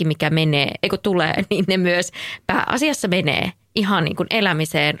kaikki mikä menee, kun tulee, niin ne myös pääasiassa menee ihan niin kuin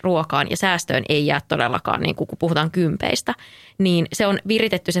elämiseen, ruokaan ja säästöön ei jää todellakaan, niin kuin kun puhutaan kympeistä, niin se on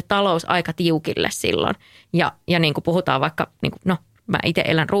viritetty se talous aika tiukille silloin. Ja niin kuin puhutaan vaikka, niin kuin, mä itse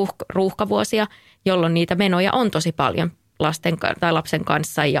elän ruuhkavuosia, jolloin niitä menoja on tosi paljon lasten tai lapsen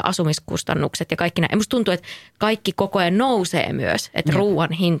kanssa ja asumiskustannukset ja kaikki näin. Musta tuntuu, että kaikki koko ajan nousee myös, että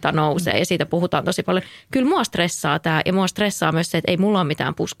ruoan hinta nousee ja siitä puhutaan tosi paljon. Kyllä mua stressaa tämä ja mua stressaa myös se, että ei mulla ole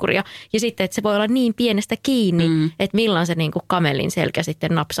mitään puskuria. Ja sitten, että se voi olla niin pienestä kiinni, että milloin se niin kuin kamelin selkä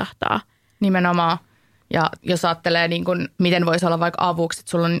sitten napsahtaa. Nimenomaan. Ja jos ajattelee, niin kuin, miten voisi olla vaikka avuksi,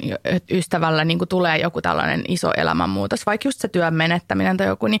 että sulla on ystävällä niin kuin tulee joku tällainen iso elämänmuutos, vaikka just se työn menettäminen tai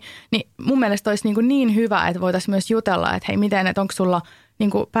joku, niin mun mielestä olisi niin hyvä, että voitaisiin myös jutella, että hei miten, että onko sulla, niin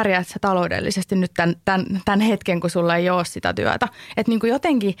kuin pärjäät sä taloudellisesti nyt tämän hetken, kun sulla ei ole sitä työtä. Että niin kuin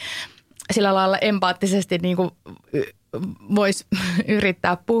jotenkin sillä lailla empaattisesti niin kuin voisi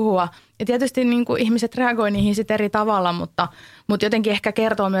yrittää puhua. Ja tietysti niin kuin ihmiset reagoi niihin sitten eri tavalla, mutta jotenkin ehkä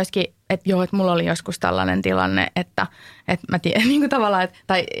kertoo myöskin, että joo, että mulla oli joskus tällainen tilanne, että mä tiedän niin kuin tavallaan,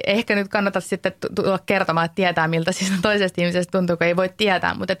 tai ehkä nyt kannata sitten tulla kertomaan, että tietää miltä siis toisesta ihmisestä tuntuu, kun ei voi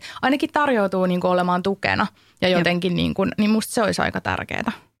tietää, mutta ainakin tarjoutuu niin kuin olemaan tukena ja jotenkin niin musta se olisi aika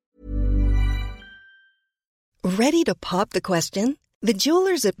tärkeää. Ready to pop the question? The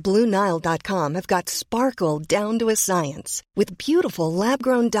jewelers at BlueNile.com have got sparkle down to a science with beautiful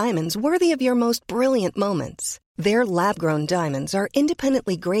lab-grown diamonds worthy of your most brilliant moments. Their lab-grown diamonds are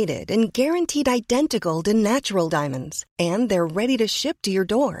independently graded and guaranteed identical to natural diamonds, and they're ready to ship to your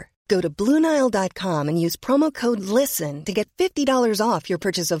door. Go to BlueNile.com and use promo code LISTEN to get $50 off your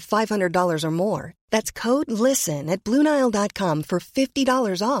purchase of $500 or more. That's code LISTEN at BlueNile.com for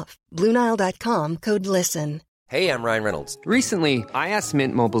 $50 off. BlueNile.com, code LISTEN. Hey, I'm Ryan Reynolds. Recently, I asked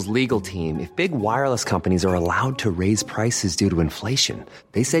Mint Mobile's legal team if big wireless companies are allowed to raise prices due to inflation.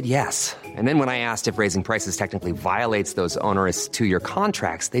 They said yes. And then when I asked if raising prices technically violates those onerous two-year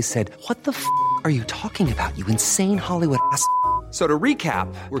contracts, they said, "What the f*** are you talking about, you insane Hollywood ass?" So to recap,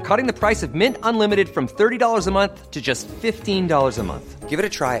 we're cutting the price of Mint Unlimited from $30 a month to just $15 a month. Give it a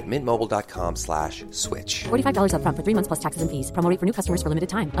try at mintmobile.com/switch. $45 up front for 3 months plus taxes and fees. Promo rate for new customers for limited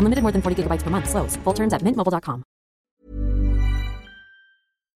time. Unlimited more than 40 gigabytes per month. Slows full terms at mintmobile.com.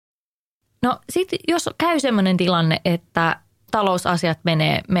 No sitten jos käy sellainen tilanne, että talousasiat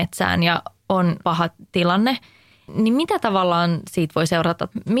menee metsään ja on paha tilanne, niin mitä tavallaan siitä voi seurata?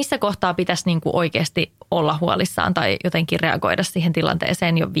 Missä kohtaa pitäisi niin kuin oikeasti olla huolissaan tai jotenkin reagoida siihen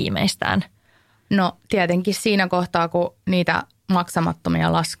tilanteeseen jo viimeistään? No tietenkin siinä kohtaa, kun niitä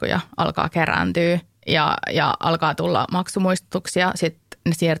maksamattomia laskuja alkaa kerääntyä ja alkaa tulla maksumuistutuksia, sitten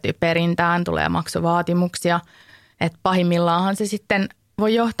ne siirtyy perintään, tulee maksuvaatimuksia. Et pahimmillaanhan se sitten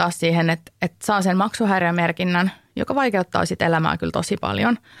voi johtaa siihen, että saa sen maksuhäiriömerkinnän, joka vaikeuttaa sitten elämää kyllä tosi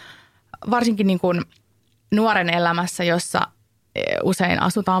paljon. Varsinkin niin kuin nuoren elämässä, jossa usein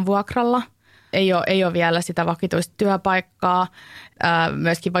asutaan vuokralla, ei ole vielä sitä vakituista työpaikkaa.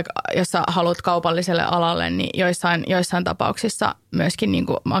 Myöskin vaikka jos sä haluat kaupalliselle alalle, niin joissain tapauksissa myöskin niin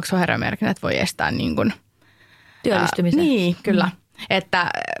kuin maksuhäiriömerkinnät voi estää niin kuin työllistymisen. Niin, kyllä.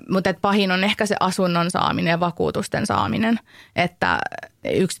 Mutta pahin on ehkä se asunnon saaminen ja vakuutusten saaminen, että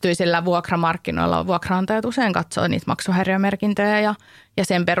yksityisillä vuokramarkkinoilla vuokraantajat usein katsoo niitä maksuhäiriömerkintöjä ja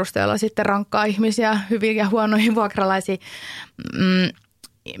sen perusteella sitten rankkaa ihmisiä hyviin ja huonoihin vuokralaisiin.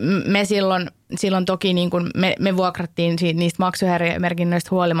 Me silloin toki niin kuin me vuokrattiin niistä maksuhäiriömerkinnöistä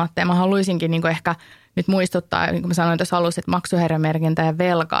huolimatta ja mä haluaisinkin niin kuin ehkä nyt muistuttaa, niin kuin mä sanoin tuossa alussa, että maksuhäiriömerkintä ja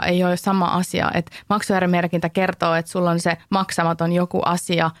velka ei ole sama asia. Että maksuhäiriömerkintä kertoo, että sulla on se maksamaton joku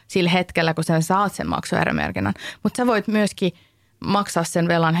asia sillä hetkellä, kun sä saat sen maksuhäiriömerkinnän. Mutta sä voit myöskin maksaa sen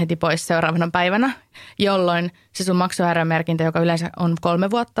velan heti pois seuraavana päivänä, jolloin se sun maksuhäiriömerkintä, joka yleensä on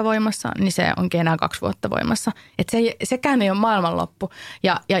 3 vuotta voimassa, niin se onkin enää 2 vuotta voimassa. Että sekään ei ole maailmanloppu.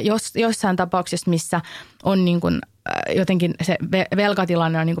 Ja jossain tapauksessa, missä on niin kuin jotenkin se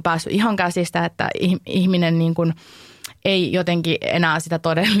velkatilanne on niin kuin päässyt ihan käsistä, että ihminen niin kuin ei jotenkin enää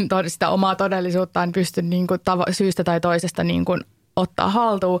sitä omaa todellisuuttaan pysty niin kuin syystä tai toisesta niin kuin ottaa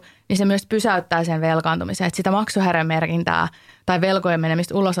haltuun, niin se myös pysäyttää sen velkaantumisen. Että sitä maksuhäiriömerkintää tai velkojen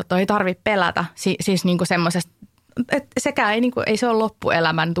menemistä ulosottoon ei tarvitse pelätä. Siis niin kuin semmoisesta, että sekään ei se ole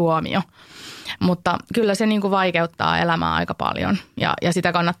loppuelämän tuomio. Mutta kyllä se niin kuin vaikeuttaa elämää aika paljon ja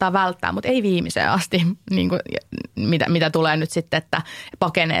sitä kannattaa välttää, mutta ei viimeiseen asti, niin kuin, mitä tulee nyt sitten, että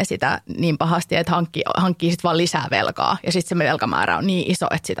pakenee sitä niin pahasti, että hankkii sitten vaan lisää velkaa. Ja sitten se velkamäärä on niin iso,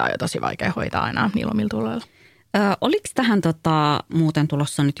 että sitä on jo tosi vaikea hoitaa enää niillä omilla tuloilla. Oliko tähän muuten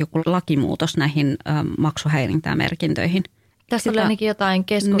tulossa nyt joku lakimuutos näihin maksuhäirintämerkintöihin? Tässä oli ainakin jotain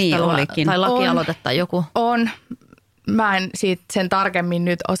keskustelua niin tai lakialoitetta joku. On. Mä en siitä sen tarkemmin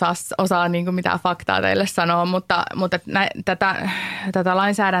nyt osaa niin kuin mitään faktaa teille sanoa, mutta tätä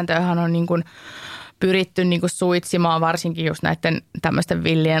lainsäädäntöähän on niin kuin pyritty niin kuin suitsimaan varsinkin just näiden tämmöisten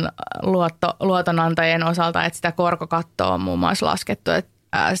villien luotonantajien osalta, että sitä korkokattoa on muun muassa laskettu.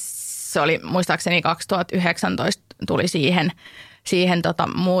 Se oli muistaakseni 2019 tuli siihen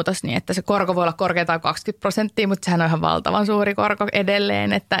muutos niin, että se korko voi olla korkeintaan 20%, mutta sehän on ihan valtavan suuri korko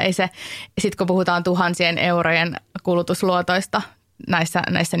edelleen, että ei se, sit kun puhutaan tuhansien eurojen kulutusluotoista, näissä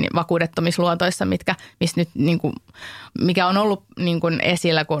vakuudettomisluotoissa, mikä on ollut niin kuin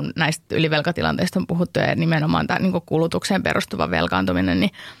esillä, kun näistä ylivelkatilanteista on puhuttu ja nimenomaan tämä niin kuin kulutukseen perustuva velkaantuminen,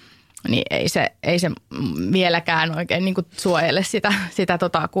 niin ei se vieläkään oikein niin kuin suojele sitä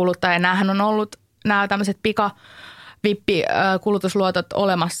kuluttajaa. Nämähän on ollut nämä tämmöiset vippikulutusluotot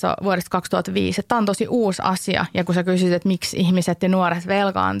olemassa vuodesta 2005. Tämä on tosi uusi asia ja kun sä kysyt, että miksi ihmiset ja nuoret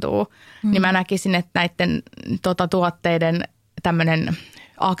velkaantuu, niin mä näkisin, että näiden tuotteiden tämmöinen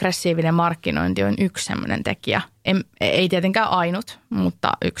aggressiivinen markkinointi on yksi semmoinen tekijä. Ei tietenkään ainut,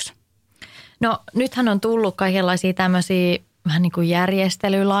 mutta yksi. No nythän on tullut kaikenlaisia tämmöisiä vähän niin kuin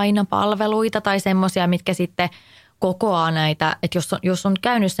järjestelylainapalveluita tai semmoisia, mitkä sitten kokoaa näitä, että jos on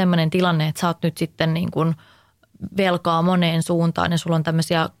käynyt semmoinen tilanne, että sä oot nyt sitten niin kuin velkaa moneen suuntaan ja sulla on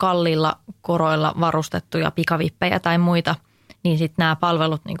tämmöisiä kalliilla koroilla varustettuja pikavippejä tai muita, niin sitten nämä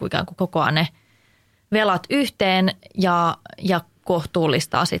palvelut niin kuin ikään kuin kokoaa ne velat yhteen ja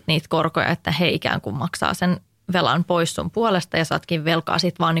kohtuullistaa sitten niitä korkoja, että he ikään kuin maksaa sen velan pois sun puolesta ja saatkin velkaa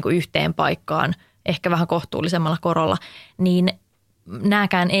sitten vaan niin kuin yhteen paikkaan, ehkä vähän kohtuullisemmalla korolla, niin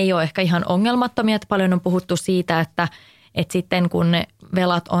nääkään ei ole ehkä ihan ongelmattomia, että paljon on puhuttu siitä, että sitten kun ne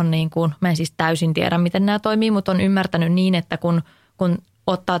velat on niin kuin, mä en siis täysin tiedä, miten nämä toimii, mutta on ymmärtänyt niin, että kun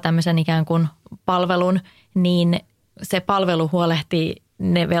ottaa tämmöisen ikään kuin palvelun, niin se palvelu huolehtii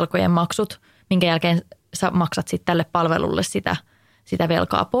ne velkojen maksut, minkä jälkeen sä maksat sitten tälle palvelulle sitä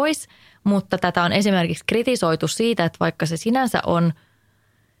velkaa pois. Mutta tätä on esimerkiksi kritisoitu siitä, että vaikka se sinänsä on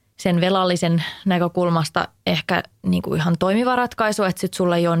sen velallisen näkökulmasta ehkä niin kuin ihan toimiva ratkaisu, että sitten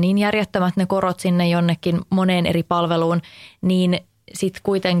sulla ei ole niin järjettömät ne korot sinne jonnekin moneen eri palveluun, niin sitten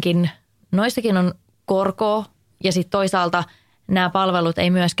kuitenkin noissakin on korkoa ja sitten toisaalta nämä palvelut ei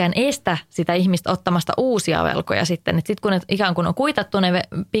myöskään estä sitä ihmistä ottamasta uusia velkoja sitten. Että sitten kun ne ikään kuin on kuitattu ne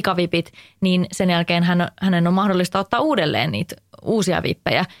pikavipit, niin sen jälkeen hänen on mahdollista ottaa uudelleen niitä uusia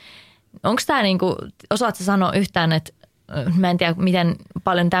vippejä. Onko tämä niin kuin, osaatko sanoa yhtään, että mä en tiedä miten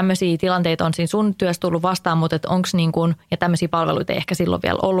paljon tämmöisiä tilanteita on siinä sun työssä tullut vastaan, mutta onko niin kuin, ja tämmöisiä palveluita ei ehkä silloin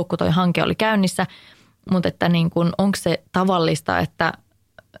vielä ollut, kun toi hanke oli käynnissä, mutta että niin kuin, onko se tavallista, että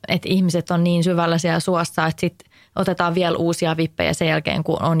ihmiset on niin syvällä siellä suossa, että sitten otetaan vielä uusia vippejä sen jälkeen,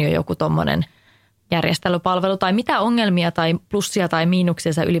 kun on jo joku tommoinen järjestelypalvelu, tai mitä ongelmia tai plussia tai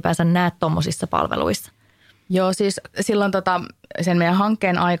miinuksia sä ylipäänsä näet tommosissa palveluissa? Joo, siis silloin sen meidän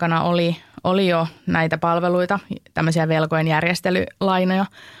hankkeen aikana oli jo näitä palveluita, tämmöisiä velkojen järjestelylainoja,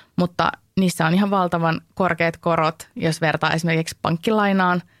 mutta niissä on ihan valtavan korkeat korot, jos vertaa esimerkiksi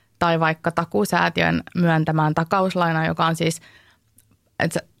pankkilainaan tai vaikka takuusäätiön myöntämään takauslainaan, joka on siis,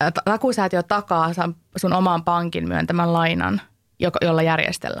 että takuusäätiö takaa sun oman pankin myöntämän lainan, jolla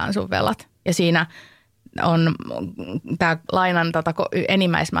järjestellään sun velat. Ja siinä on tämä lainan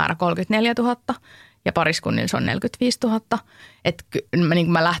enimmäismäärä 34 000 ja pariskunnilla se on 45 000. Että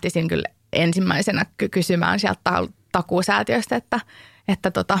niin mä lähtisin kyllä ensimmäisenä kysymään sieltä takuusäätiöstä, että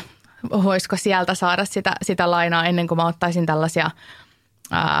voisiko sieltä saada sitä lainaa ennen kuin mä ottaisin tällaisia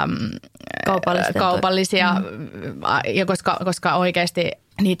kaupallisia, ja koska oikeasti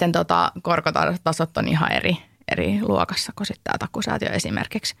niiden korkotasot on ihan eri luokassa kuin sitten tämä takuusäätiö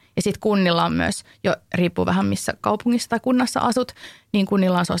esimerkiksi. Ja sitten kunnilla on myös, jo riippuu vähän missä kaupungissa tai kunnassa asut, niin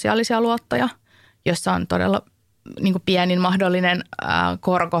kunnilla on sosiaalisia luottoja, jossa on todella niin kuin pienin mahdollinen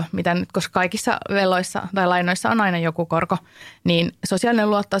korko, mitä nyt, koska kaikissa veloissa tai lainoissa on aina joku korko, niin sosiaalinen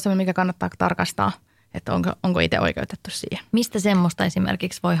luotto on se, mikä kannattaa tarkastaa, että onko itse oikeutettu siihen. Mistä semmoista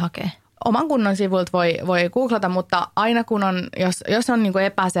esimerkiksi voi hakea? Oman kunnan sivuilta voi googlata, mutta aina kun on, jos on niin kuin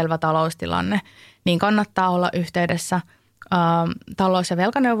epäselvä taloustilanne, niin kannattaa olla yhteydessä talous- ja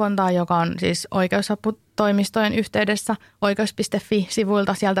velkaneuvontaa, joka on siis oikeusaputoimistojen yhteydessä,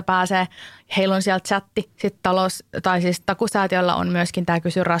 oikeus.fi-sivuilta, sieltä pääsee. Heillä on sieltä chatti. Sitten takuusäätiöllä on myöskin tämä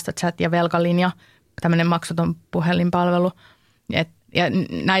Kysy Rasta-chat ja velkalinja, tämmöinen maksuton puhelinpalvelu. Ja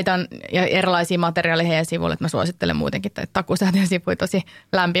näitä on ja erilaisia materiaaleja heidän sivuille, että mä suosittelen muutenkin takuusäätiön sivuja tosi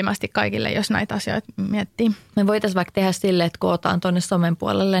lämpimästi kaikille, jos näitä asioita miettii. Me voitaisiin vaikka tehdä silleen, että kootaan tuonne somen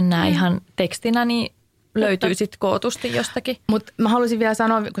puolelle nämä ihan tekstinä, niin löytyy sitten kootusti jostakin. Mutta mä haluaisin vielä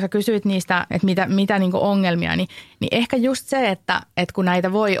sanoa, kun sä kysyit niistä, että mitä niinku ongelmia, niin ehkä just se, että kun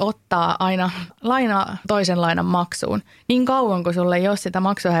näitä voi ottaa aina toisen lainan maksuun, niin kauan kuin sulle ei ole sitä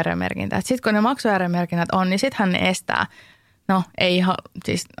maksuhäiriömerkintää. Sitten kun ne maksuhäiriömerkinnät on, niin sittenhän ne estää. No ei ihan,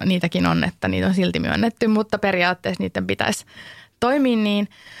 siis niitäkin on, että niitä on silti myönnetty, mutta periaatteessa niiden pitäisi toimia niin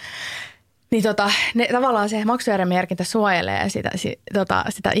tavallaan se maksuhäiriömerkintä suojelee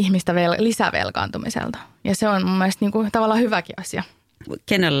sitä ihmistä lisävelkaantumiselta. Ja se on mun mielestä niin kuin tavallaan hyväkin asia.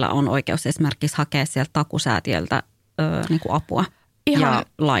 Kenellä on oikeus esimerkiksi hakea sieltä takuusäätiöltä niin kuin apua ja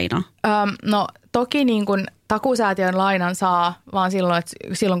laina? No toki niin kuin takuusäätiön lainan saa vaan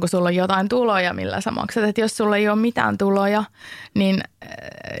silloin, kun sulla on jotain tuloja, millä sä maksat. Et jos sulla ei ole mitään tuloja, niin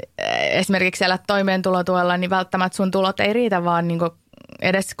esimerkiksi elät toimeentulotuella, niin välttämättä sun tulot ei riitä vaan niin kuin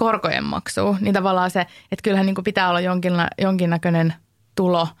edes korkojen maksuun. Niin tavallaan se, että kyllähän niin kuin pitää olla jonkinnäköinen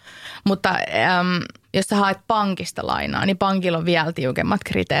tulo. Mutta jos sä haet pankista lainaa, niin pankilla on vielä tiukemmat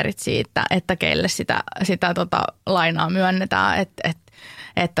kriteerit siitä, että keille sitä lainaa myönnetään.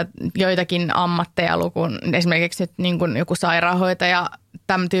 Että joitakin ammatteja lukuun, esimerkiksi nyt niin kuin joku sairaanhoitaja,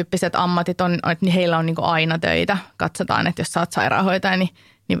 tämän tyyppiset ammatit on, että heillä on niin kuin aina töitä. Katsotaan, että jos sä oot sairaanhoitaja, niin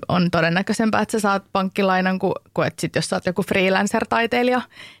on todennäköisempää, että sä saat pankkilainan kuin että sit jos sä oot joku freelancer-taiteilija,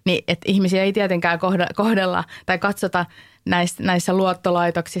 niin että ihmisiä ei tietenkään kohdella tai katsota näissä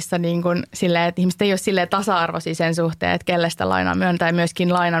luottolaitoksissa niin kuin silleen, että ihmiset ei ole silleen tasa-arvoisia sen suhteen, että kelle sitä lainaa myöntää ja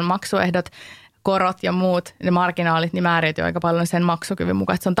myöskin lainan maksuehdot, korot ja muut, ne marginaalit, niin määräytyy aika paljon sen maksukyvyn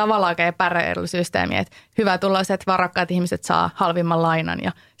mukaan. Että se on tavallaan aika epäreilu systeemi, että hyvätuloiset, varakkaat ihmiset saa halvimman lainan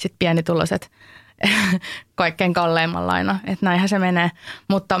ja sitten pienituloiset kaikkein kalleimman lainan. Että näinhän se menee.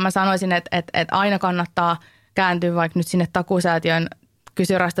 Mutta mä sanoisin, että aina kannattaa kääntyä vaikka nyt sinne takuusäätiön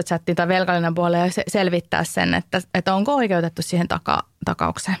Kysy Rasta-chattiin tai velkalinnan puolelle ja selvittää sen, että onko oikeutettu siihen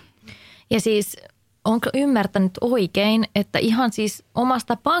takaukseen. Ja siis onko ymmärtänyt oikein, että ihan siis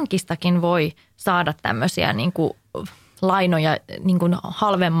omasta pankistakin voi saada tämmöisiä niin kuin lainoja niin kuin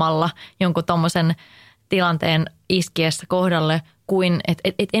halvemmalla jonkun tommoisen tilanteen iskiessä kohdalle kuin,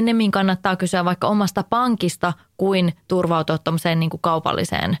 että ennemmin kannattaa kysyä vaikka omasta pankista kuin turvautua tuollaiseen niin kuin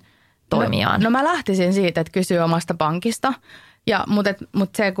kaupalliseen toimijaan? No mä lähtisin siitä, että kysyy omasta pankista. Mutta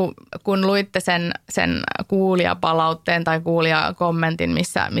se, kun luitte sen kuulijapalautteen tai kuulijakommentin,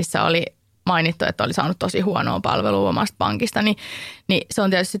 missä oli mainittu, että oli saanut tosi huonoa palvelua omasta pankista, niin se on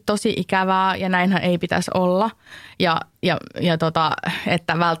tietysti tosi ikävää ja näinhän ei pitäisi olla.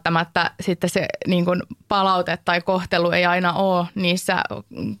 Että välttämättä sitten se niin kuin palaute tai kohtelu ei aina ole niissä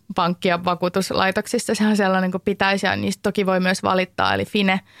pankki- ja vakuutuslaitoksissa. Sehän sellainen kuin pitäisi ja niistä toki voi myös valittaa, eli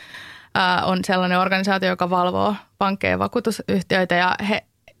Fine on sellainen organisaatio, joka valvoo pankkeja ja vakuutusyhtiöitä ja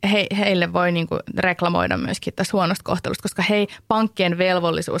heille voi niin kuin reklamoida myöskin tästä huonosta kohtelusta, koska pankkien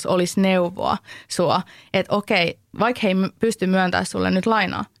velvollisuus olisi neuvoa sua, että okei, vaikka he ei pysty myöntämään sulle nyt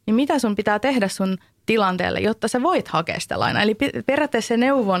lainaa, niin mitä sun pitää tehdä sun tilanteelle, jotta sä voit hakea sitä lainaa. Eli periaatteessa se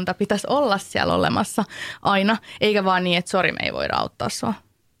neuvonta pitäisi olla siellä olemassa aina, eikä vaan niin, että sori, me ei voida auttaa sua.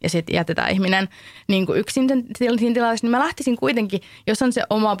 Ja sitten jätetään ihminen niin kuin yksin siinä tilanteessa, niin mä lähtisin kuitenkin, jos on se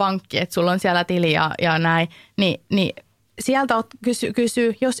oma pankki, että sulla on siellä tili ja näin, niin sieltä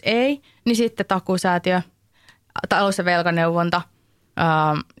kysyy. Jos ei, niin sitten takuusäätiö, talous- ja velkaneuvonta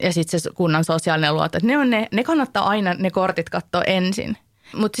ja sitten se kunnan sosiaalinen luotto. Ne kannattaa aina ne kortit katsoa ensin.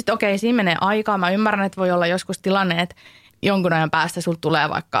 Mutta sitten okei, siinä menee aikaa. Mä ymmärrän, että voi olla joskus tilanne, että jonkun ajan päästä sulta tulee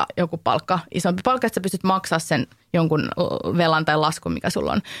vaikka joku isompi palkka, että sä pystyt maksaa sen jonkun velan tai laskun, mikä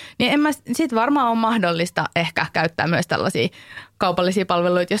sulla on. Niin sitten varmaan on mahdollista ehkä käyttää myös tällaisia kaupallisia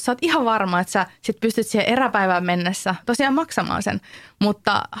palveluita, jos sä oot ihan varma, että sä sit pystyt siihen eräpäivään mennessä tosiaan maksamaan sen.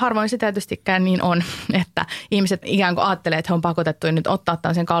 Mutta harvoin se tietystikään niin on, että ihmiset ikään kuin ajattelee, että he on pakotettu nyt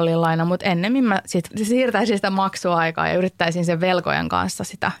ottaa sen kalliin lainan, mutta ennemmin mä siirtäisin sitä maksuaikaa ja yrittäisin sen velkojan kanssa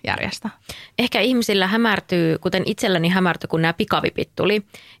sitä järjestää. Ehkä ihmisillä hämärtyy, kuten itselläni hämärtyi, kun nämä pikavipit tuli,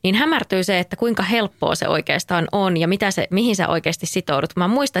 niin hämärtyy se, että kuinka helppoa se oikeastaan on ja mihin sä oikeasti sitoudut. Mä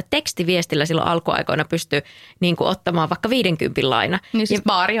muistan, että tekstiviestillä silloin alkuaikoina pystyy niin kuin ottamaan vaikka 50 laina. Niin siis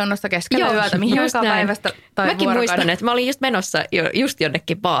baarijonosta keskellä yötä, mihin aikaan päivästä tai Mäkin muistan, että mä olin just menossa just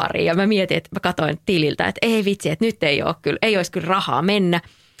jonnekin baariin ja mä mietin, että mä katsoin tililtä, että ei vitsi, että nyt ei olisi kyllä rahaa mennä.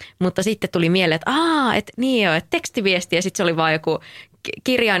 Mutta sitten tuli mieleen, että että tekstiviesti ja sitten se oli vaan joku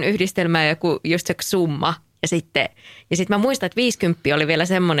kirjainyhdistelmä ja joku just se summa. Ja sitten mä muistan, että 50 oli vielä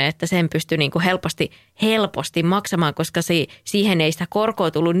semmoinen, että sen pystyi niin kuin helposti maksamaan, koska siihen ei sitä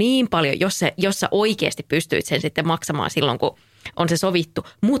korkoa tullut niin paljon, jos sä oikeasti pystyit sen sitten maksamaan silloin, kun on se sovittu.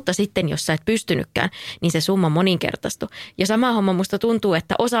 Mutta sitten, jos sä et pystynytkään, niin se summa moninkertaistui. Ja sama homma musta tuntuu,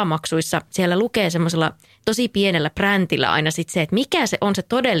 että osamaksuissa siellä lukee semmoisella tosi pienellä brändillä aina sitten se, että mikä se on se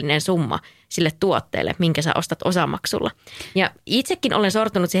todellinen summa sille tuotteelle, minkä sä ostat osamaksulla. Ja itsekin olen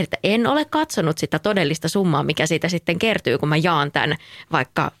sortunut siihen, että en ole katsonut sitä todellista summaa, mikä siitä sitten kertyy, kun mä jaan tämän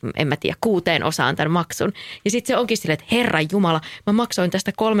vaikka, en mä tiedä, 6 osaan tämän maksun. Ja sitten se onkin silleen, että Herran Jumala, mä maksoin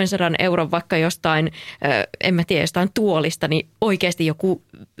tästä 300 € vaikka jostain, en mä tiedä, jostain tuolista, niin oikeasti joku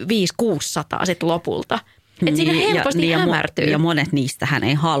 500-600 sitten lopulta. Että siinä helposti hämärtyy. Ja monet niistähän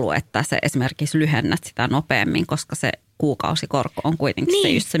ei halua, että se esimerkiksi lyhennät sitä nopeammin, koska se kuukausikorko on kuitenkin se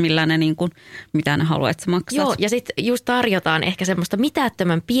just se, mitä ne haluaa, että sä maksat. Joo, ja sitten just tarjotaan ehkä semmoista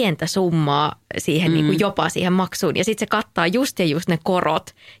mitättömän pientä summaa siihen niin kuin jopa siihen maksuun. Ja sitten se kattaa just ne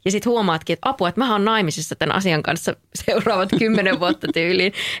korot. Ja sitten huomaatkin, että apua, että mä oon naimisissa tämän asian kanssa seuraavat 10 vuotta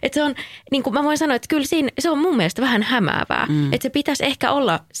tyyliin. Että se on, niin kuin mä voin sanoa, että kyllä siinä, se on mun mielestä vähän hämäävää. Että se pitäisi ehkä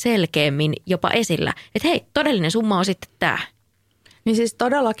olla selkeämmin jopa esillä. Että hei, todellinen summa on sitten tämä. Niin siis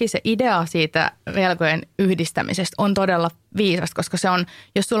todellakin se idea siitä velkojen yhdistämisestä on todella viisas, koska se on,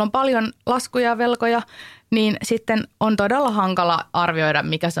 jos sulla on paljon laskuja ja velkoja, niin sitten on todella hankala arvioida,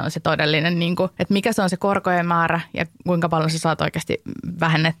 mikä se on se todellinen, että mikä se on se korkojen määrä ja kuinka paljon sä saat oikeasti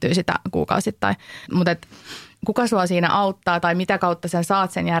vähennettyä sitä kuukausittain. Mutta kuka sua siinä auttaa tai mitä kautta sen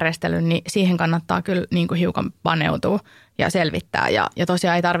saat sen järjestelyn, niin siihen kannattaa kyllä hiukan paneutua ja selvittää. Ja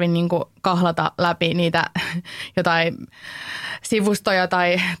tosiaan ei tarvitse kahlata läpi niitä jotain sivustoja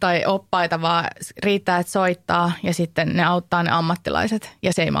tai oppaita, vaan riittää, että soittaa ja sitten ne auttaa ne ammattilaiset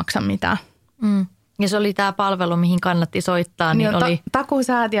ja se ei maksa mitään. Ja se oli tämä palvelu, mihin kannatti soittaa. Niin oli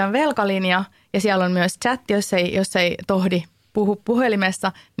Takuusäätiön velkalinja ja siellä on myös chat, jos ei tohdi puhu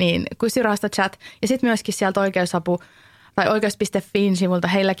puhelimessa, niin Kysyrahasta chat. Ja sitten myöskin sieltä oikeusapu tai oikeus.fiin sivulta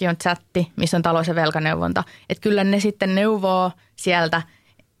heilläkin on chatti, missä on talous- ja velkaneuvonta. Että kyllä ne sitten neuvoo sieltä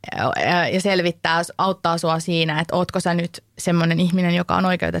ja selvittää, auttaa sua siinä, että ootko sä nyt semmoinen ihminen, joka on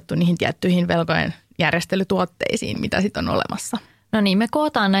oikeutettu niihin tiettyihin velkojen järjestelytuotteisiin, mitä sitten on olemassa. No niin, me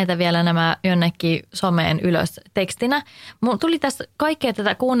kootaan näitä vielä nämä jonnekin someen ylös tekstinä. Mulla tuli tässä kaikkea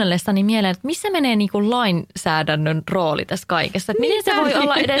tätä kuunnellessani mieleen, että missä menee niin kuin lainsäädännön rooli tässä kaikessa. Että miten se voi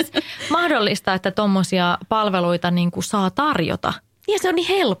olla edes mahdollista, että tommosia palveluita niin kuin saa tarjota? Ja se on niin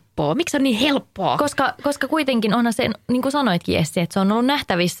helppoa. Miksi se on niin helppoa? Koska kuitenkin onhan se, niin kuin sanoitkin Essi, että se on ollut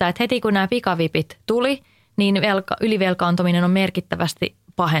nähtävissä, että heti kun nämä pikavipit tuli, niin ylivelkaantuminen on merkittävästi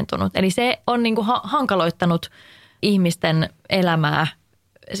pahentunut. Eli se on niin kuin hankaloittanut ihmisten elämää.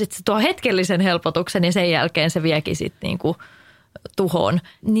 Sitten se tuo hetkellisen helpotuksen ja sen jälkeen se viekin sitten niin kuin tuhoon.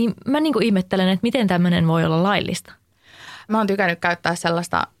 Niin mä niin kuin ihmettelen, että miten tämmöinen voi olla laillista. Mä oon tykännyt käyttää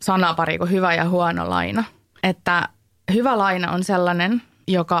sellaista sanaparia kuin hyvä ja huono laina. Että hyvä laina on sellainen,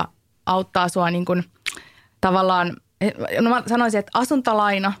 joka auttaa sua niin kuin tavallaan, no mä sanoisin, että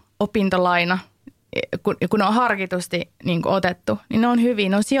asuntolaina, opintolaina, kun ne on harkitusti niin kuin otettu, niin ne on hyviä.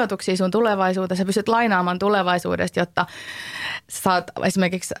 Ne on sijoituksia sun tulevaisuuteen. Sä pystyt lainaamaan tulevaisuudesta, jotta saat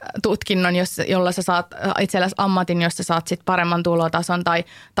esimerkiksi tutkinnon, jolla sä saat itsellesi ammatin, jossa saat sit paremman tulotason.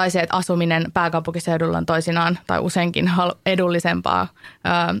 Tai se, että asuminen pääkaupunkiseudulla on toisinaan tai useinkin edullisempaa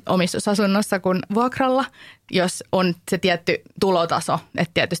omistusasunnossa kuin vuokralla, jos on se tietty tulotaso.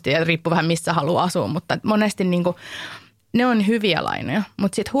 Että tietysti riippuu vähän missä haluaa asua, mutta monesti niin kuin ne on hyviä lainoja,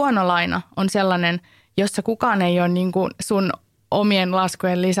 mutta sitten huono laina on sellainen, jossa kukaan ei ole niin kuin sun omien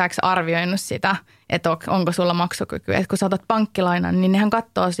laskujen lisäksi arvioinut sitä, että onko sulla maksukykyä. Et kun sä otat pankkilainan, niin nehän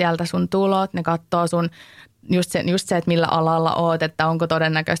katsoo sieltä sun tulot, ne katsoo sun just se, että millä alalla oot, että onko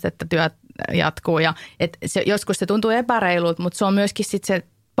todennäköistä, että työt jatkuu. Ja joskus se tuntuu epäreilulta, mutta se on myöskin sitten se,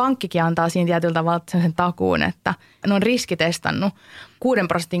 pankkikin antaa siinä tietyllä tavalla sen takuun, että ne on riskitestannut 6%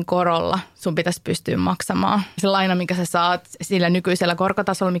 korolla sun pitäisi pystyä maksamaan. Se laina, minkä sä saat sillä nykyisellä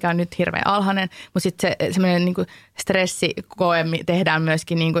korkotasolla, mikä on nyt hirveän alhainen, mutta sitten se semmoinen niin kuin stressikoe tehdään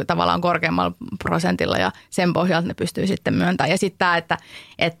myöskin niin kuin tavallaan korkeammalla prosentilla ja sen pohjalta ne pystyy sitten myöntämään. Ja sitten tämä,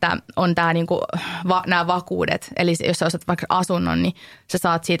 että on tämä niin kuin nämä vakuudet, eli jos sä ostat vaikka asunnon, niin sä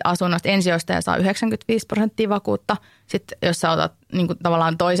saat siitä asunnosta ensiostaja saa 95% vakuutta. Sitten jos sä otat niin kuin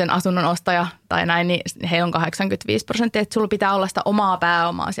tavallaan toisen asunnon ostaja tai näin, niin heillä on 85%, että sulla pitää olla sitä omaa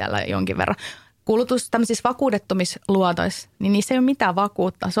pääomaa siellä jonkin verran. Kulutus tämmöisissä vakuudettomisluotoissa, niin niissä ei ole mitään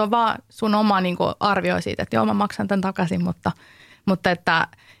vakuutta. Se on vaan sun oma niin kuin arvio siitä, että joo mä maksan tämän takaisin, mutta että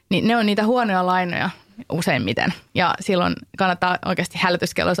niin ne on niitä huonoja lainoja useimmiten. Ja silloin kannattaa oikeasti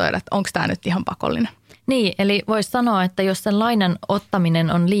hälytyskello soida, että onko tämä nyt ihan pakollinen. Niin, eli voisi sanoa, että jos sen lainan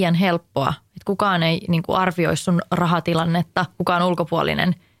ottaminen on liian helppoa, että kukaan ei niin kuin arvioi sun rahatilannetta, kukaan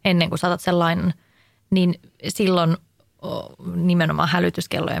ulkopuolinen ennen kuin saatat sen lainan, niin silloin nimenomaan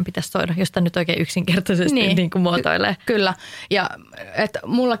hälytyskellojen pitäisi soida, josta nyt oikein yksinkertaisesti niin kuin muotoilee. Kyllä, ja että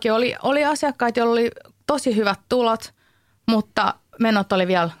mullakin oli asiakkaita, joilla oli tosi hyvät tulot, mutta menot oli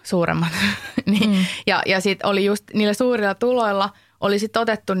vielä suuremmat. Ja sitten oli just niillä suurilla tuloilla oli sitten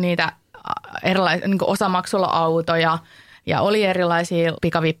otettu niitä erilaisia niin kuin osamaksulla autoja ja oli erilaisia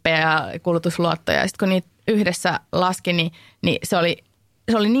pikavippejä ja kulutusluottoja. Ja sitten kun niitä yhdessä laski, niin se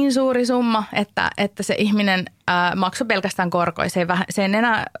oli niin suuri summa, että se ihminen maksoi pelkästään korkoja. Se ei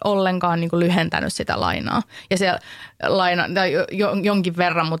enää ollenkaan niin kuin lyhentänyt sitä lainaa. Ja se laina jonkin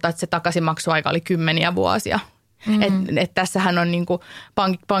verran, mutta että se takaisinmaksuaika oli 10 vuosia. Et tässähän on niin kuin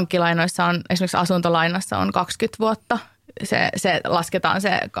pankkilainoissa on, esimerkiksi asuntolainassa on 20 vuotta. Se lasketaan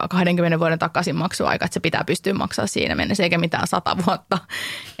se 20 vuoden takaisinmaksuaika, että se pitää pystyä maksamaan siinä mennessä, eikä mitään 100 vuotta.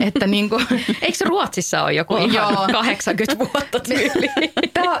 Että niin kuin eikö Ruotsissa ole joku ihan 80 vuotta tyyli?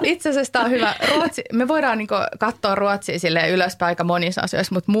 Itse asiassa tämä on hyvä. Me voidaan niin kuin katsoa Ruotsia silleen ylöspäin aika monissa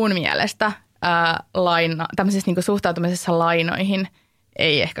asioissa, mutta mun mielestä tämmöisessä niin kuin suhtautumisessa lainoihin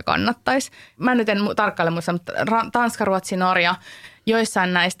ei ehkä kannattaisi. Mä nyt en tarkkaile muista, mutta Tanska, Ruotsi, Norja,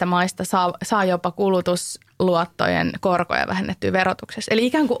 joissain näistä maista saa jopa kulutusluottojen korkoja vähennettyä verotuksessa. Eli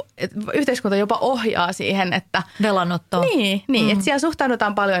ikään kuin yhteiskunta jopa ohjaa siihen, että velanottoa. Niin että siellä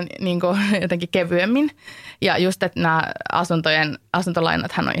suhtaudutaan paljon niin kuin jotenkin kevyemmin. Ja just, että nämä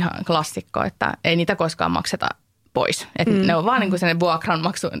asuntolainathan on ihan klassikko, että ei niitä koskaan makseta pois. Että ne on vaan niin kuin sellainen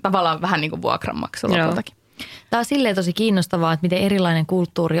vuokranmaksu, tavallaan vähän niin kuin vuokranmaksu lopultakin. Tämä on silleen tosi kiinnostavaa, että miten erilainen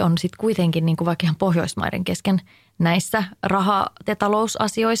kulttuuri on sitten kuitenkin niin kuin vaikka ihan Pohjoismaiden kesken näissä raha- ja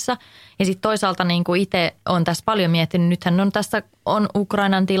talousasioissa. Ja sitten toisaalta niin kuin itse olen tässä paljon miettinyt, nythän on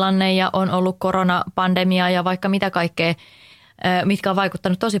Ukrainan tilanne ja on ollut koronapandemia ja vaikka mitä kaikkea, mitkä on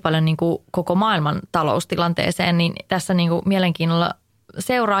vaikuttanut tosi paljon niin kuin koko maailman taloustilanteeseen, niin tässä niin kuin mielenkiinnolla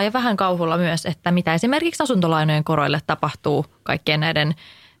seuraa ja vähän kauhulla myös, että mitä esimerkiksi asuntolainojen koroille tapahtuu kaikkien näiden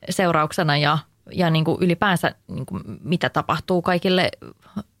seurauksena ja niin kuin ylipäänsä niin kuin mitä tapahtuu kaikille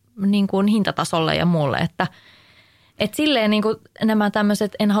niin kuin hintatasolle ja muulle, että että silleen niin kuin nämä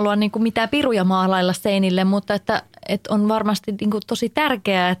tämmöiset, en halua niin kuin mitään piruja maalailla seinille, mutta että on varmasti niin kuin tosi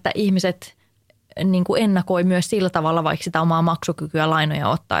tärkeää, että ihmiset niin kuin ennakoi myös sillä tavalla vaikka sitä omaa maksukykyä lainoja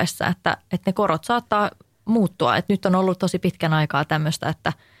ottaessa, että ne korot saattaa muuttua. Että nyt on ollut tosi pitkän aikaa tämmöistä,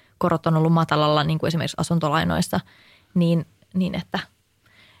 että korot on ollut matalalla niin kuin esimerkiksi asuntolainoissa, niin että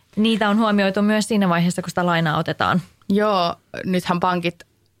niitä on huomioitu myös siinä vaiheessa, kun sitä lainaa otetaan. Joo, nythän pankit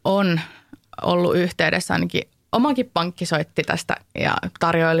on ollut yhteydessä, ainakin omakin pankki soitti tästä ja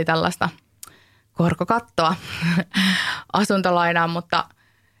tarjoili tällaista korkokattoa asuntolainaan, mutta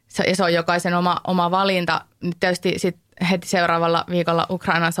se on jokaisen oma valinta. Nyt tietysti sit heti seuraavalla viikolla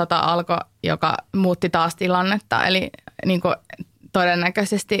Ukrainan sota alkoi, joka muutti taas tilannetta, eli niin kuin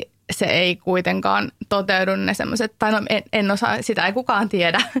todennäköisesti se ei kuitenkaan toteudu ne semmoiset, tai no en osaa, sitä ei kukaan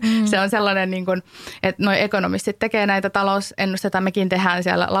tiedä. Se on sellainen, niin kuin, että noi ekonomistit tekee näitä talousennusteita, mekin tehdään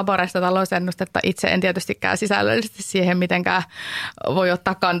siellä laborista talousennustetta. Itse en tietystikään sisällöllisesti siihen mitenkään voi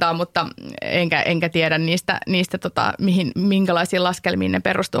ottaa kantaa, mutta enkä tiedä niistä minkälaisiin laskelmiin ne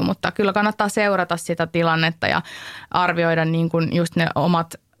perustuu, mutta kyllä kannattaa seurata sitä tilannetta ja arvioida niin kuin just ne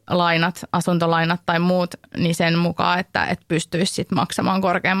omat lainat, asuntolainat tai muut, niin sen mukaan, että pystyisi sitten maksamaan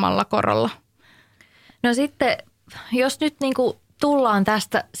korkeammalla korolla. No sitten, jos nyt niin kuin tullaan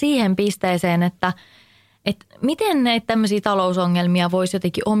tästä siihen pisteeseen, että miten näitä tämmöisiä talousongelmia voisi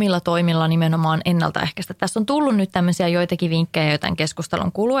jotenkin omilla toimilla nimenomaan ennaltaehkäistä. Tässä on tullut nyt tämmöisiä joitakin vinkkejä jotain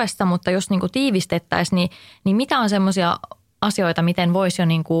keskustelun kuluessa, mutta jos niin kuin tiivistettäisiin, niin mitä on semmoisia asioita, miten voisi jo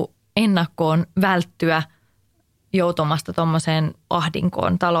niin kuin ennakkoon välttyä joutumasta tuommoiseen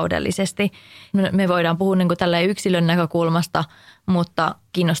ahdinkoon taloudellisesti. Me voidaan puhua niin kuin tälleen yksilön näkökulmasta, mutta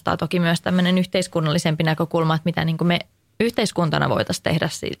kiinnostaa toki myös tämmöinen yhteiskunnallisempi näkökulma, että mitä niin kuin me yhteiskuntana voitaisiin tehdä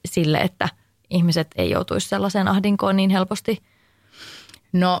sille, että ihmiset ei joutuisi sellaiseen ahdinkoon niin helposti.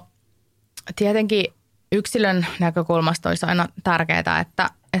 No tietenkin yksilön näkökulmasta olisi aina tärkeää, että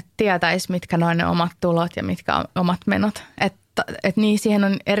tietäisi, mitkä ne on ne omat tulot ja mitkä on omat menot. Että niin siihen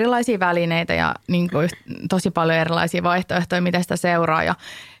on erilaisia välineitä ja niin kuin tosi paljon erilaisia vaihtoehtoja, miten sitä seuraa. Ja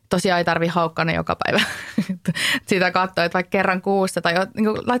tosiaan ei tarvitse haukkana joka päivä sitä katsoa, että vaikka kerran kuussa tai niin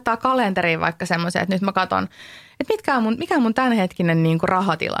kuin laittaa kalenteriin vaikka semmoisen, että nyt mä katson, että mikä on mun tämänhetkinen niin kuin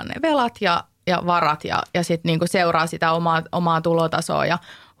rahatilanne, velat ja varat ja sitten niin kuin seuraa sitä omaa tulotasoa ja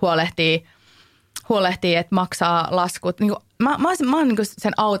huolehtii, että maksaa laskut. Niin kuin, mä oon niin kuin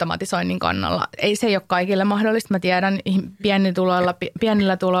sen automatisoinnin kannalla. Se ei ole kaikille mahdollista. Mä tiedän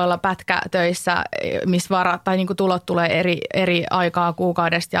pienillä tuloilla pätkätöissä, missä varat tai niin kuin tulot tulee eri aikaa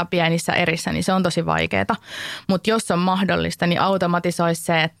kuukaudesta ja pienissä erissä, niin se on tosi vaikeaa. Mutta jos on mahdollista, niin automatisoi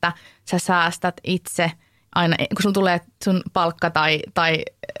se, että sä säästät itse aina, kun sun tulee sun palkka tai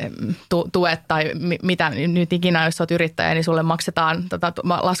tuet tai mitä nyt ikinä, jos olet yrittäjä, niin sulle maksetaan,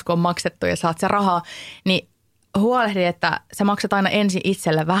 lasku on maksettu ja saat se rahaa, niin huolehdi, että sä maksat aina ensin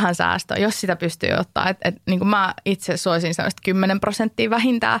itselle vähän säästöä, jos sitä pystyy ottaa. Niin kuin mä itse suosin sellaista 10%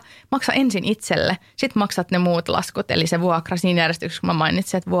 vähintään. Maksa ensin itselle, sitten maksat ne muut laskut, eli se vuokra. Siinä järjestyksessä, kun mä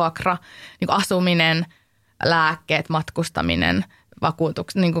mainitsin, että vuokra, niin kuin asuminen, lääkkeet, matkustaminen,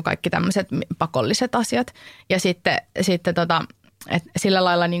 vakuutukset, niin kuin kaikki tämmöiset pakolliset asiat. Ja sitten että sillä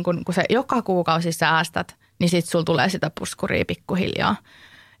lailla, niin kun sä joka kuukausi säästät, niin sitten sulla tulee sitä puskuria pikkuhiljaa.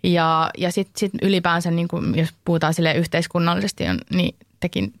 Ja sitten ylipäänsä, niin kun, jos puhutaan silleen yhteiskunnallisesti, niin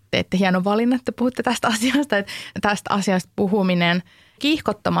tekin teette hienon valinnan, että puhutte tästä asiasta. Että tästä asiasta puhuminen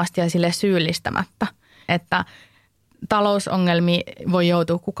kiihkottomasti ja sille syyllistämättä. Että talousongelmiin voi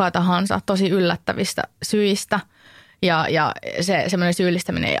joutua kuka tahansa tosi yllättävistä syistä. Ja se semmoinen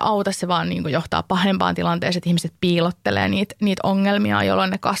syyllistäminen ei auta, se vaan niin kuin johtaa pahempaan tilanteeseen, että ihmiset piilottelee niitä ongelmia,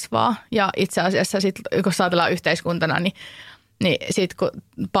 jolloin ne kasvaa. Ja itse asiassa sitten, kun ajatellaan yhteiskuntana, niin sitten kun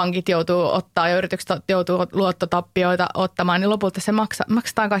pankit joutuu ottaa ja yritykset joutuu luottotappioita ottamaan, niin lopulta se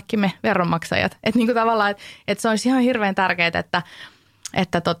maksetaan kaikki me veronmaksajat. Että niin kuin tavallaan, että se olisi ihan hirveän tärkeää, että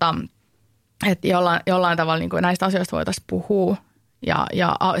jollain tavalla niin kuin näistä asioista voitaisiin puhua.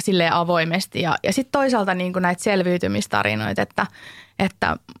 Ja silleen avoimesti. Ja sitten toisaalta niin kuin näitä selviytymistarinoita,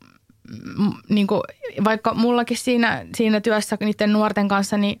 että niin kuin, vaikka mullakin siinä työssä niiden nuorten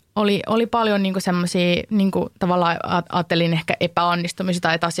kanssa niin oli paljon niin kuin semmoisia, niin kuin tavallaan ajattelin ehkä epäonnistumisia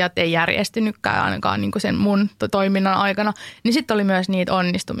tai että asiat ei järjestynytkään ainakaan niin kuin sen mun toiminnan aikana. Niin sitten oli myös niitä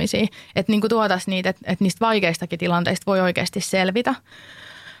onnistumisia, että niin kuin tuotaisiin niitä, että niistä vaikeistakin tilanteista voi oikeasti selvitä.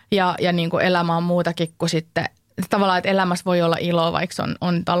 Ja niin kuin elämä on muutakin kuin sitten tavallaan, että elämässä voi olla ilo, vaikka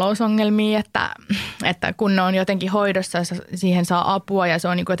on talousongelmia, että kun ne on jotenkin hoidossa ja siihen saa apua ja se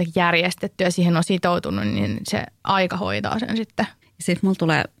on niin jotenkin järjestetty ja siihen on sitoutunut, niin se aika hoitaa sen sitten. Sitten mulla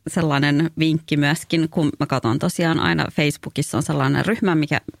tulee sellainen vinkki myöskin, kun mä katson tosiaan aina Facebookissa on sellainen ryhmä,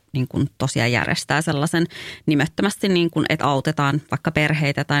 mikä niin kuin tosiaan järjestää sellaisen nimettömästi, niin kuin, että autetaan vaikka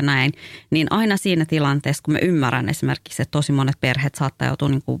perheitä tai näin, niin aina siinä tilanteessa, kun mä ymmärrän esimerkiksi, että tosi monet perheet saattaa joutua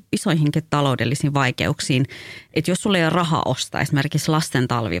niin kuin isoihinkin taloudellisiin vaikeuksiin, että jos sulla ei ole rahaa ostaa esimerkiksi lasten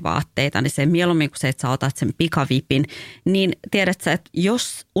talvivaatteita, niin se mieluummin kuin se, että sä otat sen pikavipin, niin tiedät sä, että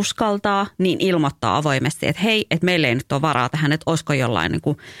jos uskaltaa, niin ilmoittaa avoimesti, että hei, että meillä ei nyt ole varaa tähän, että olisiko jollain niin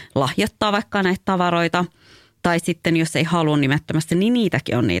kuin lahjoittaa vaikka näitä tavaroita. Tai sitten jos ei halua nimettömästi, niin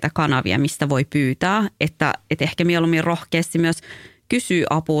niitäkin on niitä kanavia, mistä voi pyytää. Että ehkä mieluummin rohkeasti myös kysyy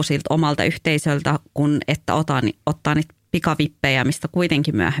apua siltä omalta yhteisöltä, kun että ottaa niitä pikavippejä, mistä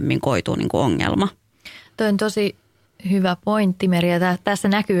kuitenkin myöhemmin koituu niin kuin ongelma. Toi on tosi hyvä pointti, Merja. Tässä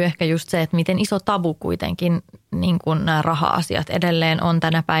näkyy ehkä just se, että miten iso tabu kuitenkin niin kuin nämä raha-asiat edelleen on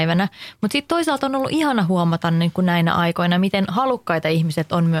tänä päivänä. Mutta sitten toisaalta on ollut ihana huomata niin kuin näinä aikoina, miten halukkaita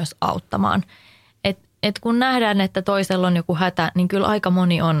ihmiset on myös auttamaan. Et kun nähdään, että toisella on joku hätä, niin kyllä aika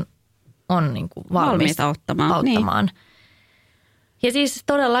moni on niin kuin valmis auttamaan. Niin. Ja siis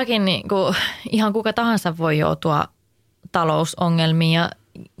todellakin niin kuin, ihan kuka tahansa voi joutua talousongelmiin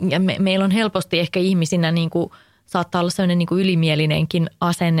ja meillä on helposti ehkä ihmisinä niin kuin, saattaa olla sellainen niin kuin ylimielinenkin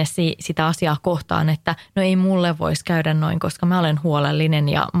asenne sitä asiaa kohtaan, että no ei mulle voisi käydä noin, koska mä olen huolellinen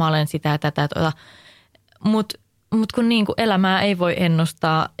ja mä olen sitä ja tätä. Mutta kun niin kuin elämää ei voi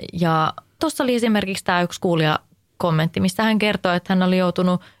ennustaa ja tuossa oli esimerkiksi tämä yksi kuulijakommentti, missä hän kertoi, että hän oli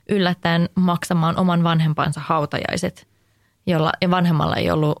joutunut yllättäen maksamaan oman vanhempansa hautajaiset, ja vanhemmalla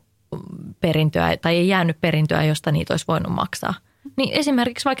ei ollut perintöä tai ei jäänyt perintöä, josta niitä olisi voinut maksaa. Niin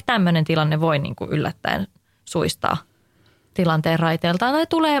esimerkiksi vaikka tämmöinen tilanne voi niin kuin yllättäen suistaa tilanteen raiteeltaan tai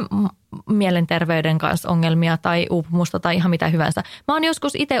tulee mielenterveyden kanssa ongelmia tai uupumusta tai ihan mitä hyvänsä. Mä oon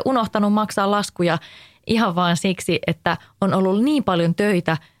joskus itse unohtanut maksaa laskuja ihan vaan siksi, että on ollut niin paljon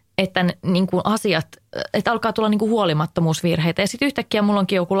töitä, että niin kuin asiat, että alkaa tulla niin kuin huolimattomuusvirheitä. Ja sitten yhtäkkiä mulla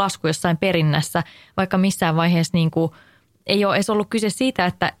onkin joku lasku jossain perinnässä, vaikka missään vaiheessa niin kuin ei ole edes ollut kyse siitä,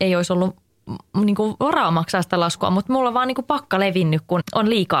 että ei olisi ollut niin kuin varaa maksaa sitä laskua, mutta mulla on vaan niin kuin pakka levinnyt, kun on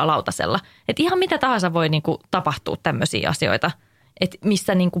liikaa lautasella. Että ihan mitä tahansa voi niin kuin tapahtua tämmöisiä asioita, että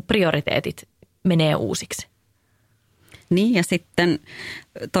missä niin kuin prioriteetit menee uusiksi. Niin ja sitten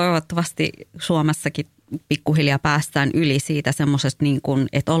toivottavasti Suomessakin pikkuhiljaa päästään yli siitä semmoisesta, niin kuin,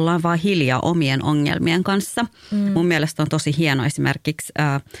 että ollaan vaan hiljaa omien ongelmien kanssa. Mun mielestä on tosi hieno esimerkiksi,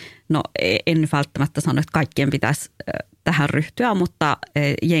 no en välttämättä sano, että kaikkien pitäisi tähän ryhtyä, mutta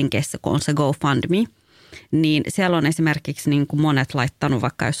Jenkeissä kun on se GoFundMe, niin siellä on esimerkiksi niin kuin monet laittanut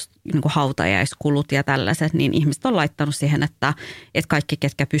vaikka jos niin kuin hautajaiskulut ja tällaiset, niin ihmiset on laittanut siihen, että kaikki,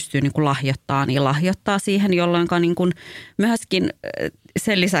 ketkä pystyy niin kuin lahjoittamaan, niin lahjoittaa siihen, jolloin niin kuin myöskin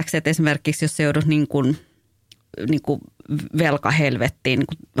sen lisäksi, että esimerkiksi jos se joudut niin kuin velkahelvettiin niin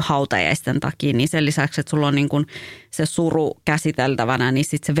kuin hautajaisten takia, niin sen lisäksi, että sulla on niin kuin se suru käsiteltävänä, niin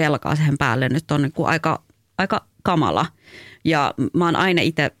sitten se velkaa siihen päälle nyt on niin kuin aika kamala. Ja mä oon aina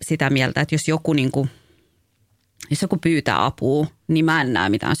itse sitä mieltä, että jos joku pyytää apua, niin mä en näe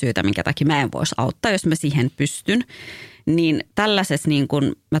mitään syytä, minkä takia mä en voisi auttaa, jos mä siihen pystyn. Niin tällaisessa niin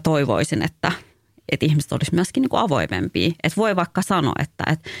kuin mä toivoisin, että ihmiset olisi myöskin niin kuin avoimempia. Että voi vaikka sanoa,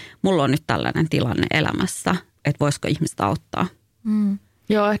 että mulla on nyt tällainen tilanne elämässä, että voisiko ihmiset auttaa.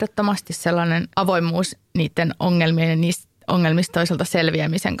 Joo, ehdottomasti sellainen avoimuus niiden ongelmien ja niistä ongelmista toisaalta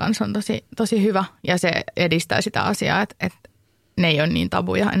selviämisen kanssa on tosi hyvä. Ja se edistää sitä asiaa, että ne ei ole niin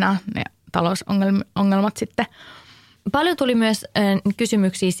tabuja enää ne talousongelmat sitten. Paljon tuli myös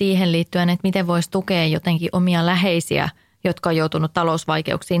kysymyksiä siihen liittyen, että miten voisi tukea jotenkin omia läheisiä, jotka on joutunut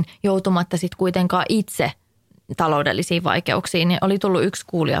talousvaikeuksiin, joutumatta sitten kuitenkaan itse taloudellisiin vaikeuksiin. Ja oli tullut yksi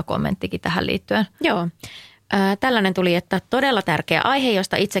kuulijakommenttikin tähän liittyen. Joo. Tällainen tuli, että todella tärkeä aihe,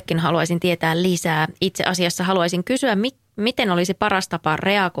 josta itsekin haluaisin tietää lisää. Itse asiassa haluaisin kysyä, miten olisi paras tapa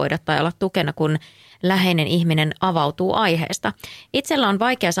reagoida tai olla tukena, kun läheinen ihminen avautuu aiheesta. Itsellä on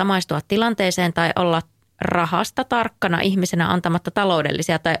vaikea samaistua tilanteeseen tai olla rahasta tarkkana ihmisenä antamatta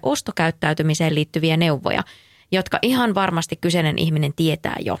taloudellisia tai ostokäyttäytymiseen liittyviä neuvoja, jotka ihan varmasti kyseinen ihminen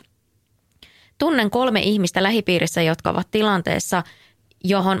tietää jo. Tunnen 3 ihmistä lähipiirissä, jotka ovat tilanteessa,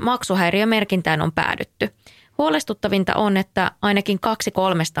 johon maksuhäiriömerkintään on päädytty. Huolestuttavinta on, että ainakin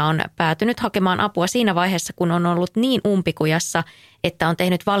 2/3 on päätynyt hakemaan apua siinä vaiheessa, kun on ollut niin umpikujassa, että on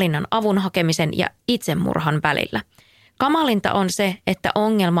tehnyt valinnan avun hakemisen ja itsemurhan välillä. Kamalinta on se, että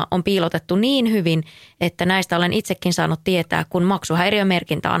ongelma on piilotettu niin hyvin, että näistä olen itsekin saanut tietää, kun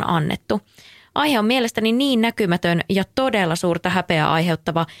maksuhäiriömerkintä on annettu. Aihe on mielestäni niin näkymätön ja todella suurta häpeää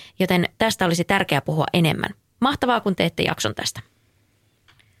aiheuttava, joten tästä olisi tärkeää puhua enemmän. Mahtavaa, kun teette jakson tästä.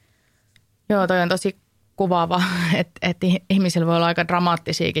 Joo, toi on tosi kuvaava, että ihmisillä voi olla aika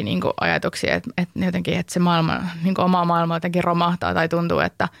dramaattisiakin niin kuin ajatuksia, että jotenkin, että se maailma, niin kuin oma maailma jotenkin romahtaa tai tuntuu,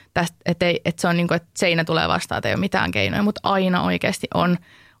 että se on niin kuin, että seinä tulee vastaan, että ei ole mitään keinoja, mutta aina oikeasti on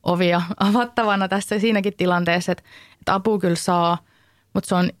ovia avattavana tässä siinäkin tilanteessa, että apua kyllä saa, mutta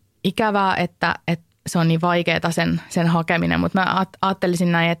se on ikävää, että se on niin vaikeaa sen hakeminen, mutta mä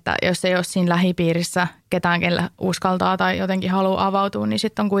ajattelisin näin, että jos ei ole siinä lähipiirissä ketään, kellä uskaltaa tai jotenkin haluaa avautua, niin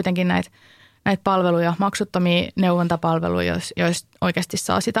sitten on kuitenkin näitä palveluja, maksuttomia neuvontapalveluja, jos oikeasti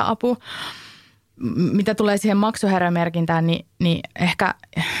saa sitä apua. Mitä tulee siihen maksuhäiriömerkintään, niin ehkä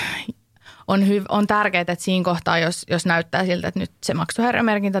on tärkeää, että siinä kohtaa, jos näyttää siltä, että nyt se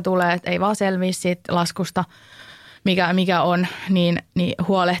maksuhäiriömerkintä tulee, että ei vaan selviä siitä laskusta, mikä on, niin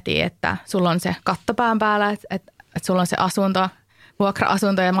huolehtii, että sulla on se katto pään päällä, että sulla on se asunto,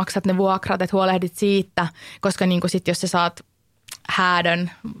 vuokra-asunto ja maksat ne vuokrat, että huolehdit siitä, koska niin kuin sit, jos sä saat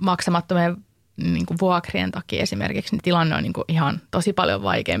häädön maksamattomien niin kuin vuokrien takia esimerkiksi, niin tilanne on niin kuin ihan tosi paljon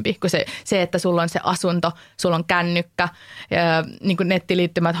vaikeampi kuin se, että sulla on se asunto, sulla on kännykkä, niin kuin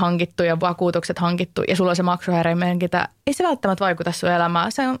nettiliittymät hankittu ja vakuutukset hankittu ja sulla on se maksuhäiriömerkintä. Ei se välttämättä vaikuta sun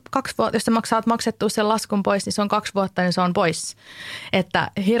elämään. Se on 2 vuotta, jos sä saat maksettua sen laskun pois, niin se on 2 vuotta, niin se on pois.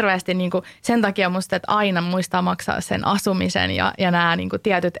 Että hirveästi niin kuin sen takia musta, että aina muistaa maksaa sen asumisen ja nämä niin kuin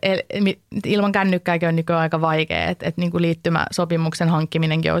tietyt, ilman kännykkääkin on nykyään aika vaikea, että niin kuin liittymäsopimuksen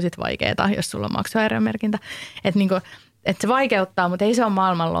hankkiminenkin on sitten vaikeaa, jos sulla on maksuhäiriömerkintä. Että niin kuin, että se vaikeuttaa, mutta ei se ole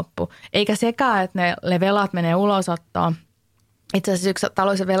maailmanloppu. Eikä sekään, että ne velat menee ulosottoon. Itse asiassa yksi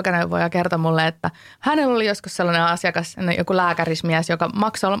talous- ja velkaneuvoja kertoi mulle, että hänellä oli joskus sellainen asiakas, joku lääkärismies, joka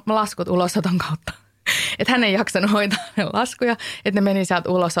maksoi laskut ulosoton kautta. Että hän ei jaksanut hoitaa ne laskuja, että ne meni sieltä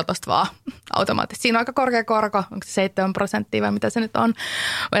ulosotosta vaan automaattisesti. Siinä on aika korkea korko, onko se 7% vai mitä se nyt on.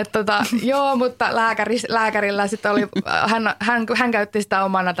 Joo, mutta lääkärillä sitten oli, hän käytti sitä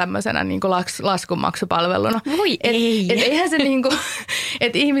omana tämmöisenä niin kuin laskunmaksupalveluna. Voi ei. Et eihän se niin kuin,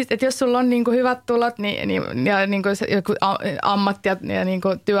 että ihmiset, että jos sulla on niin kuin hyvät tulot ja niin kuin joku ammatti ja niin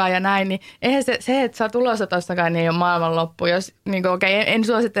kuin työ ja näin, niin eihän se että sä oot ulosotossakaan, niin ei ole maailmanloppu. Jos, niin kuin, en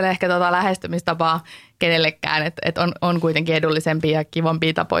suosittele ehkä lähestymistapaa kenellekään, että on kuitenkin edullisempia ja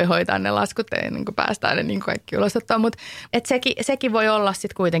kivompia tapoja hoitaa ne laskut ja niin päästään ne niin kaikki ulosottoon. Mutta sekin voi olla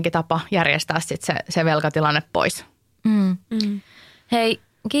sitten kuitenkin tapa järjestää sit se velkatilanne pois. Hei,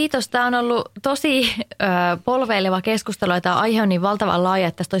 kiitos. Tämä on ollut tosi polveileva keskustelu ja tämä aihe on niin valtavan laaja,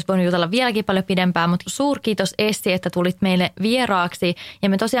 että tästä olisi voinut jutella vieläkin paljon pidempään. Mutta suurkiitos Essi, että tulit meille vieraaksi ja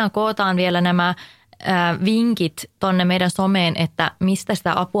me tosiaan kootaan vielä nämä vinkit tonne meidän someen, että mistä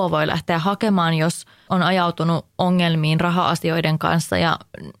sitä apua voi lähteä hakemaan, jos on ajautunut ongelmiin raha-asioiden kanssa ja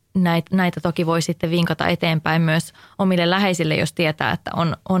näitä toki voi sitten vinkata eteenpäin myös omille läheisille, jos tietää, että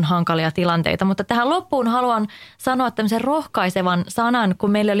on hankalia tilanteita. Mutta tähän loppuun haluan sanoa tämmöisen rohkaisevan sanan,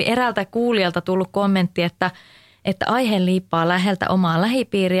 kun meille oli eräältä kuulijalta tullut kommentti, että aihe liippaa läheltä omaa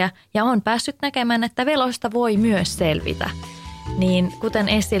lähipiiriä ja on päässyt näkemään, että veloista voi myös selvitä. Niin kuten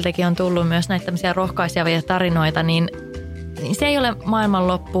Essiltäkin on tullut myös näitä tämmöisiä rohkaisevia tarinoita, niin se ei ole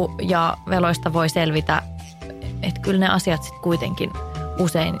maailmanloppu ja veloista voi selvitä. Että kyllä ne asiat sitten kuitenkin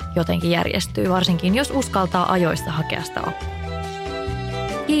usein jotenkin järjestyy, varsinkin jos uskaltaa ajoissa hakea sitä apua.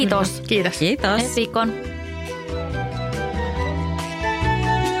 Kiitos. Kiitos. Kiitos. Ensi viikon.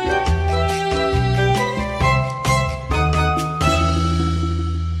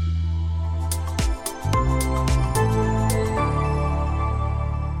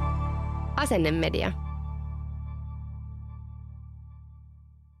 Asennemedia.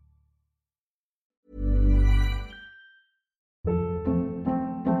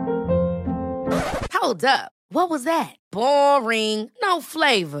 Hold up. What was that? Boring. No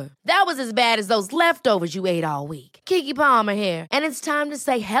flavor. That was as bad as those leftovers you ate all week. Keke Palmer here, and it's time to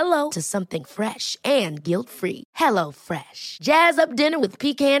say hello to something fresh and guilt-free. Hello Fresh. Jazz up dinner with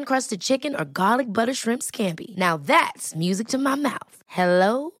pecan-crusted chicken or garlic butter shrimp scampi. Now that's music to my mouth.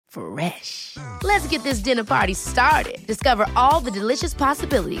 Hello Fresh. Let's get this dinner party started. Discover all the delicious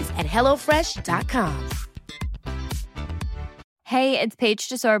possibilities at hellofresh.com. Hey, it's Paige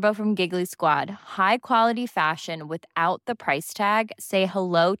DeSorbo from Giggly Squad. High quality fashion without the price tag. Say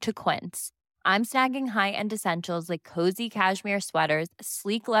hello to Quince. I'm snagging high-end essentials like cozy cashmere sweaters,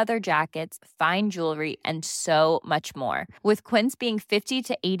 sleek leather jackets, fine jewelry, and so much more. With Quince being 50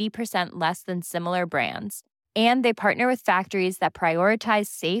 to 80% less than similar brands. And they partner with factories that prioritize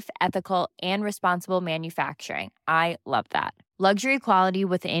safe, ethical, and responsible manufacturing. I love that. Luxury quality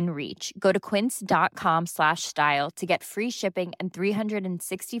within reach. Go to quince.com/style to get free shipping and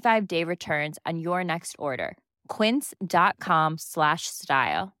 365-day returns on your next order.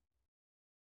 Quince.com/style.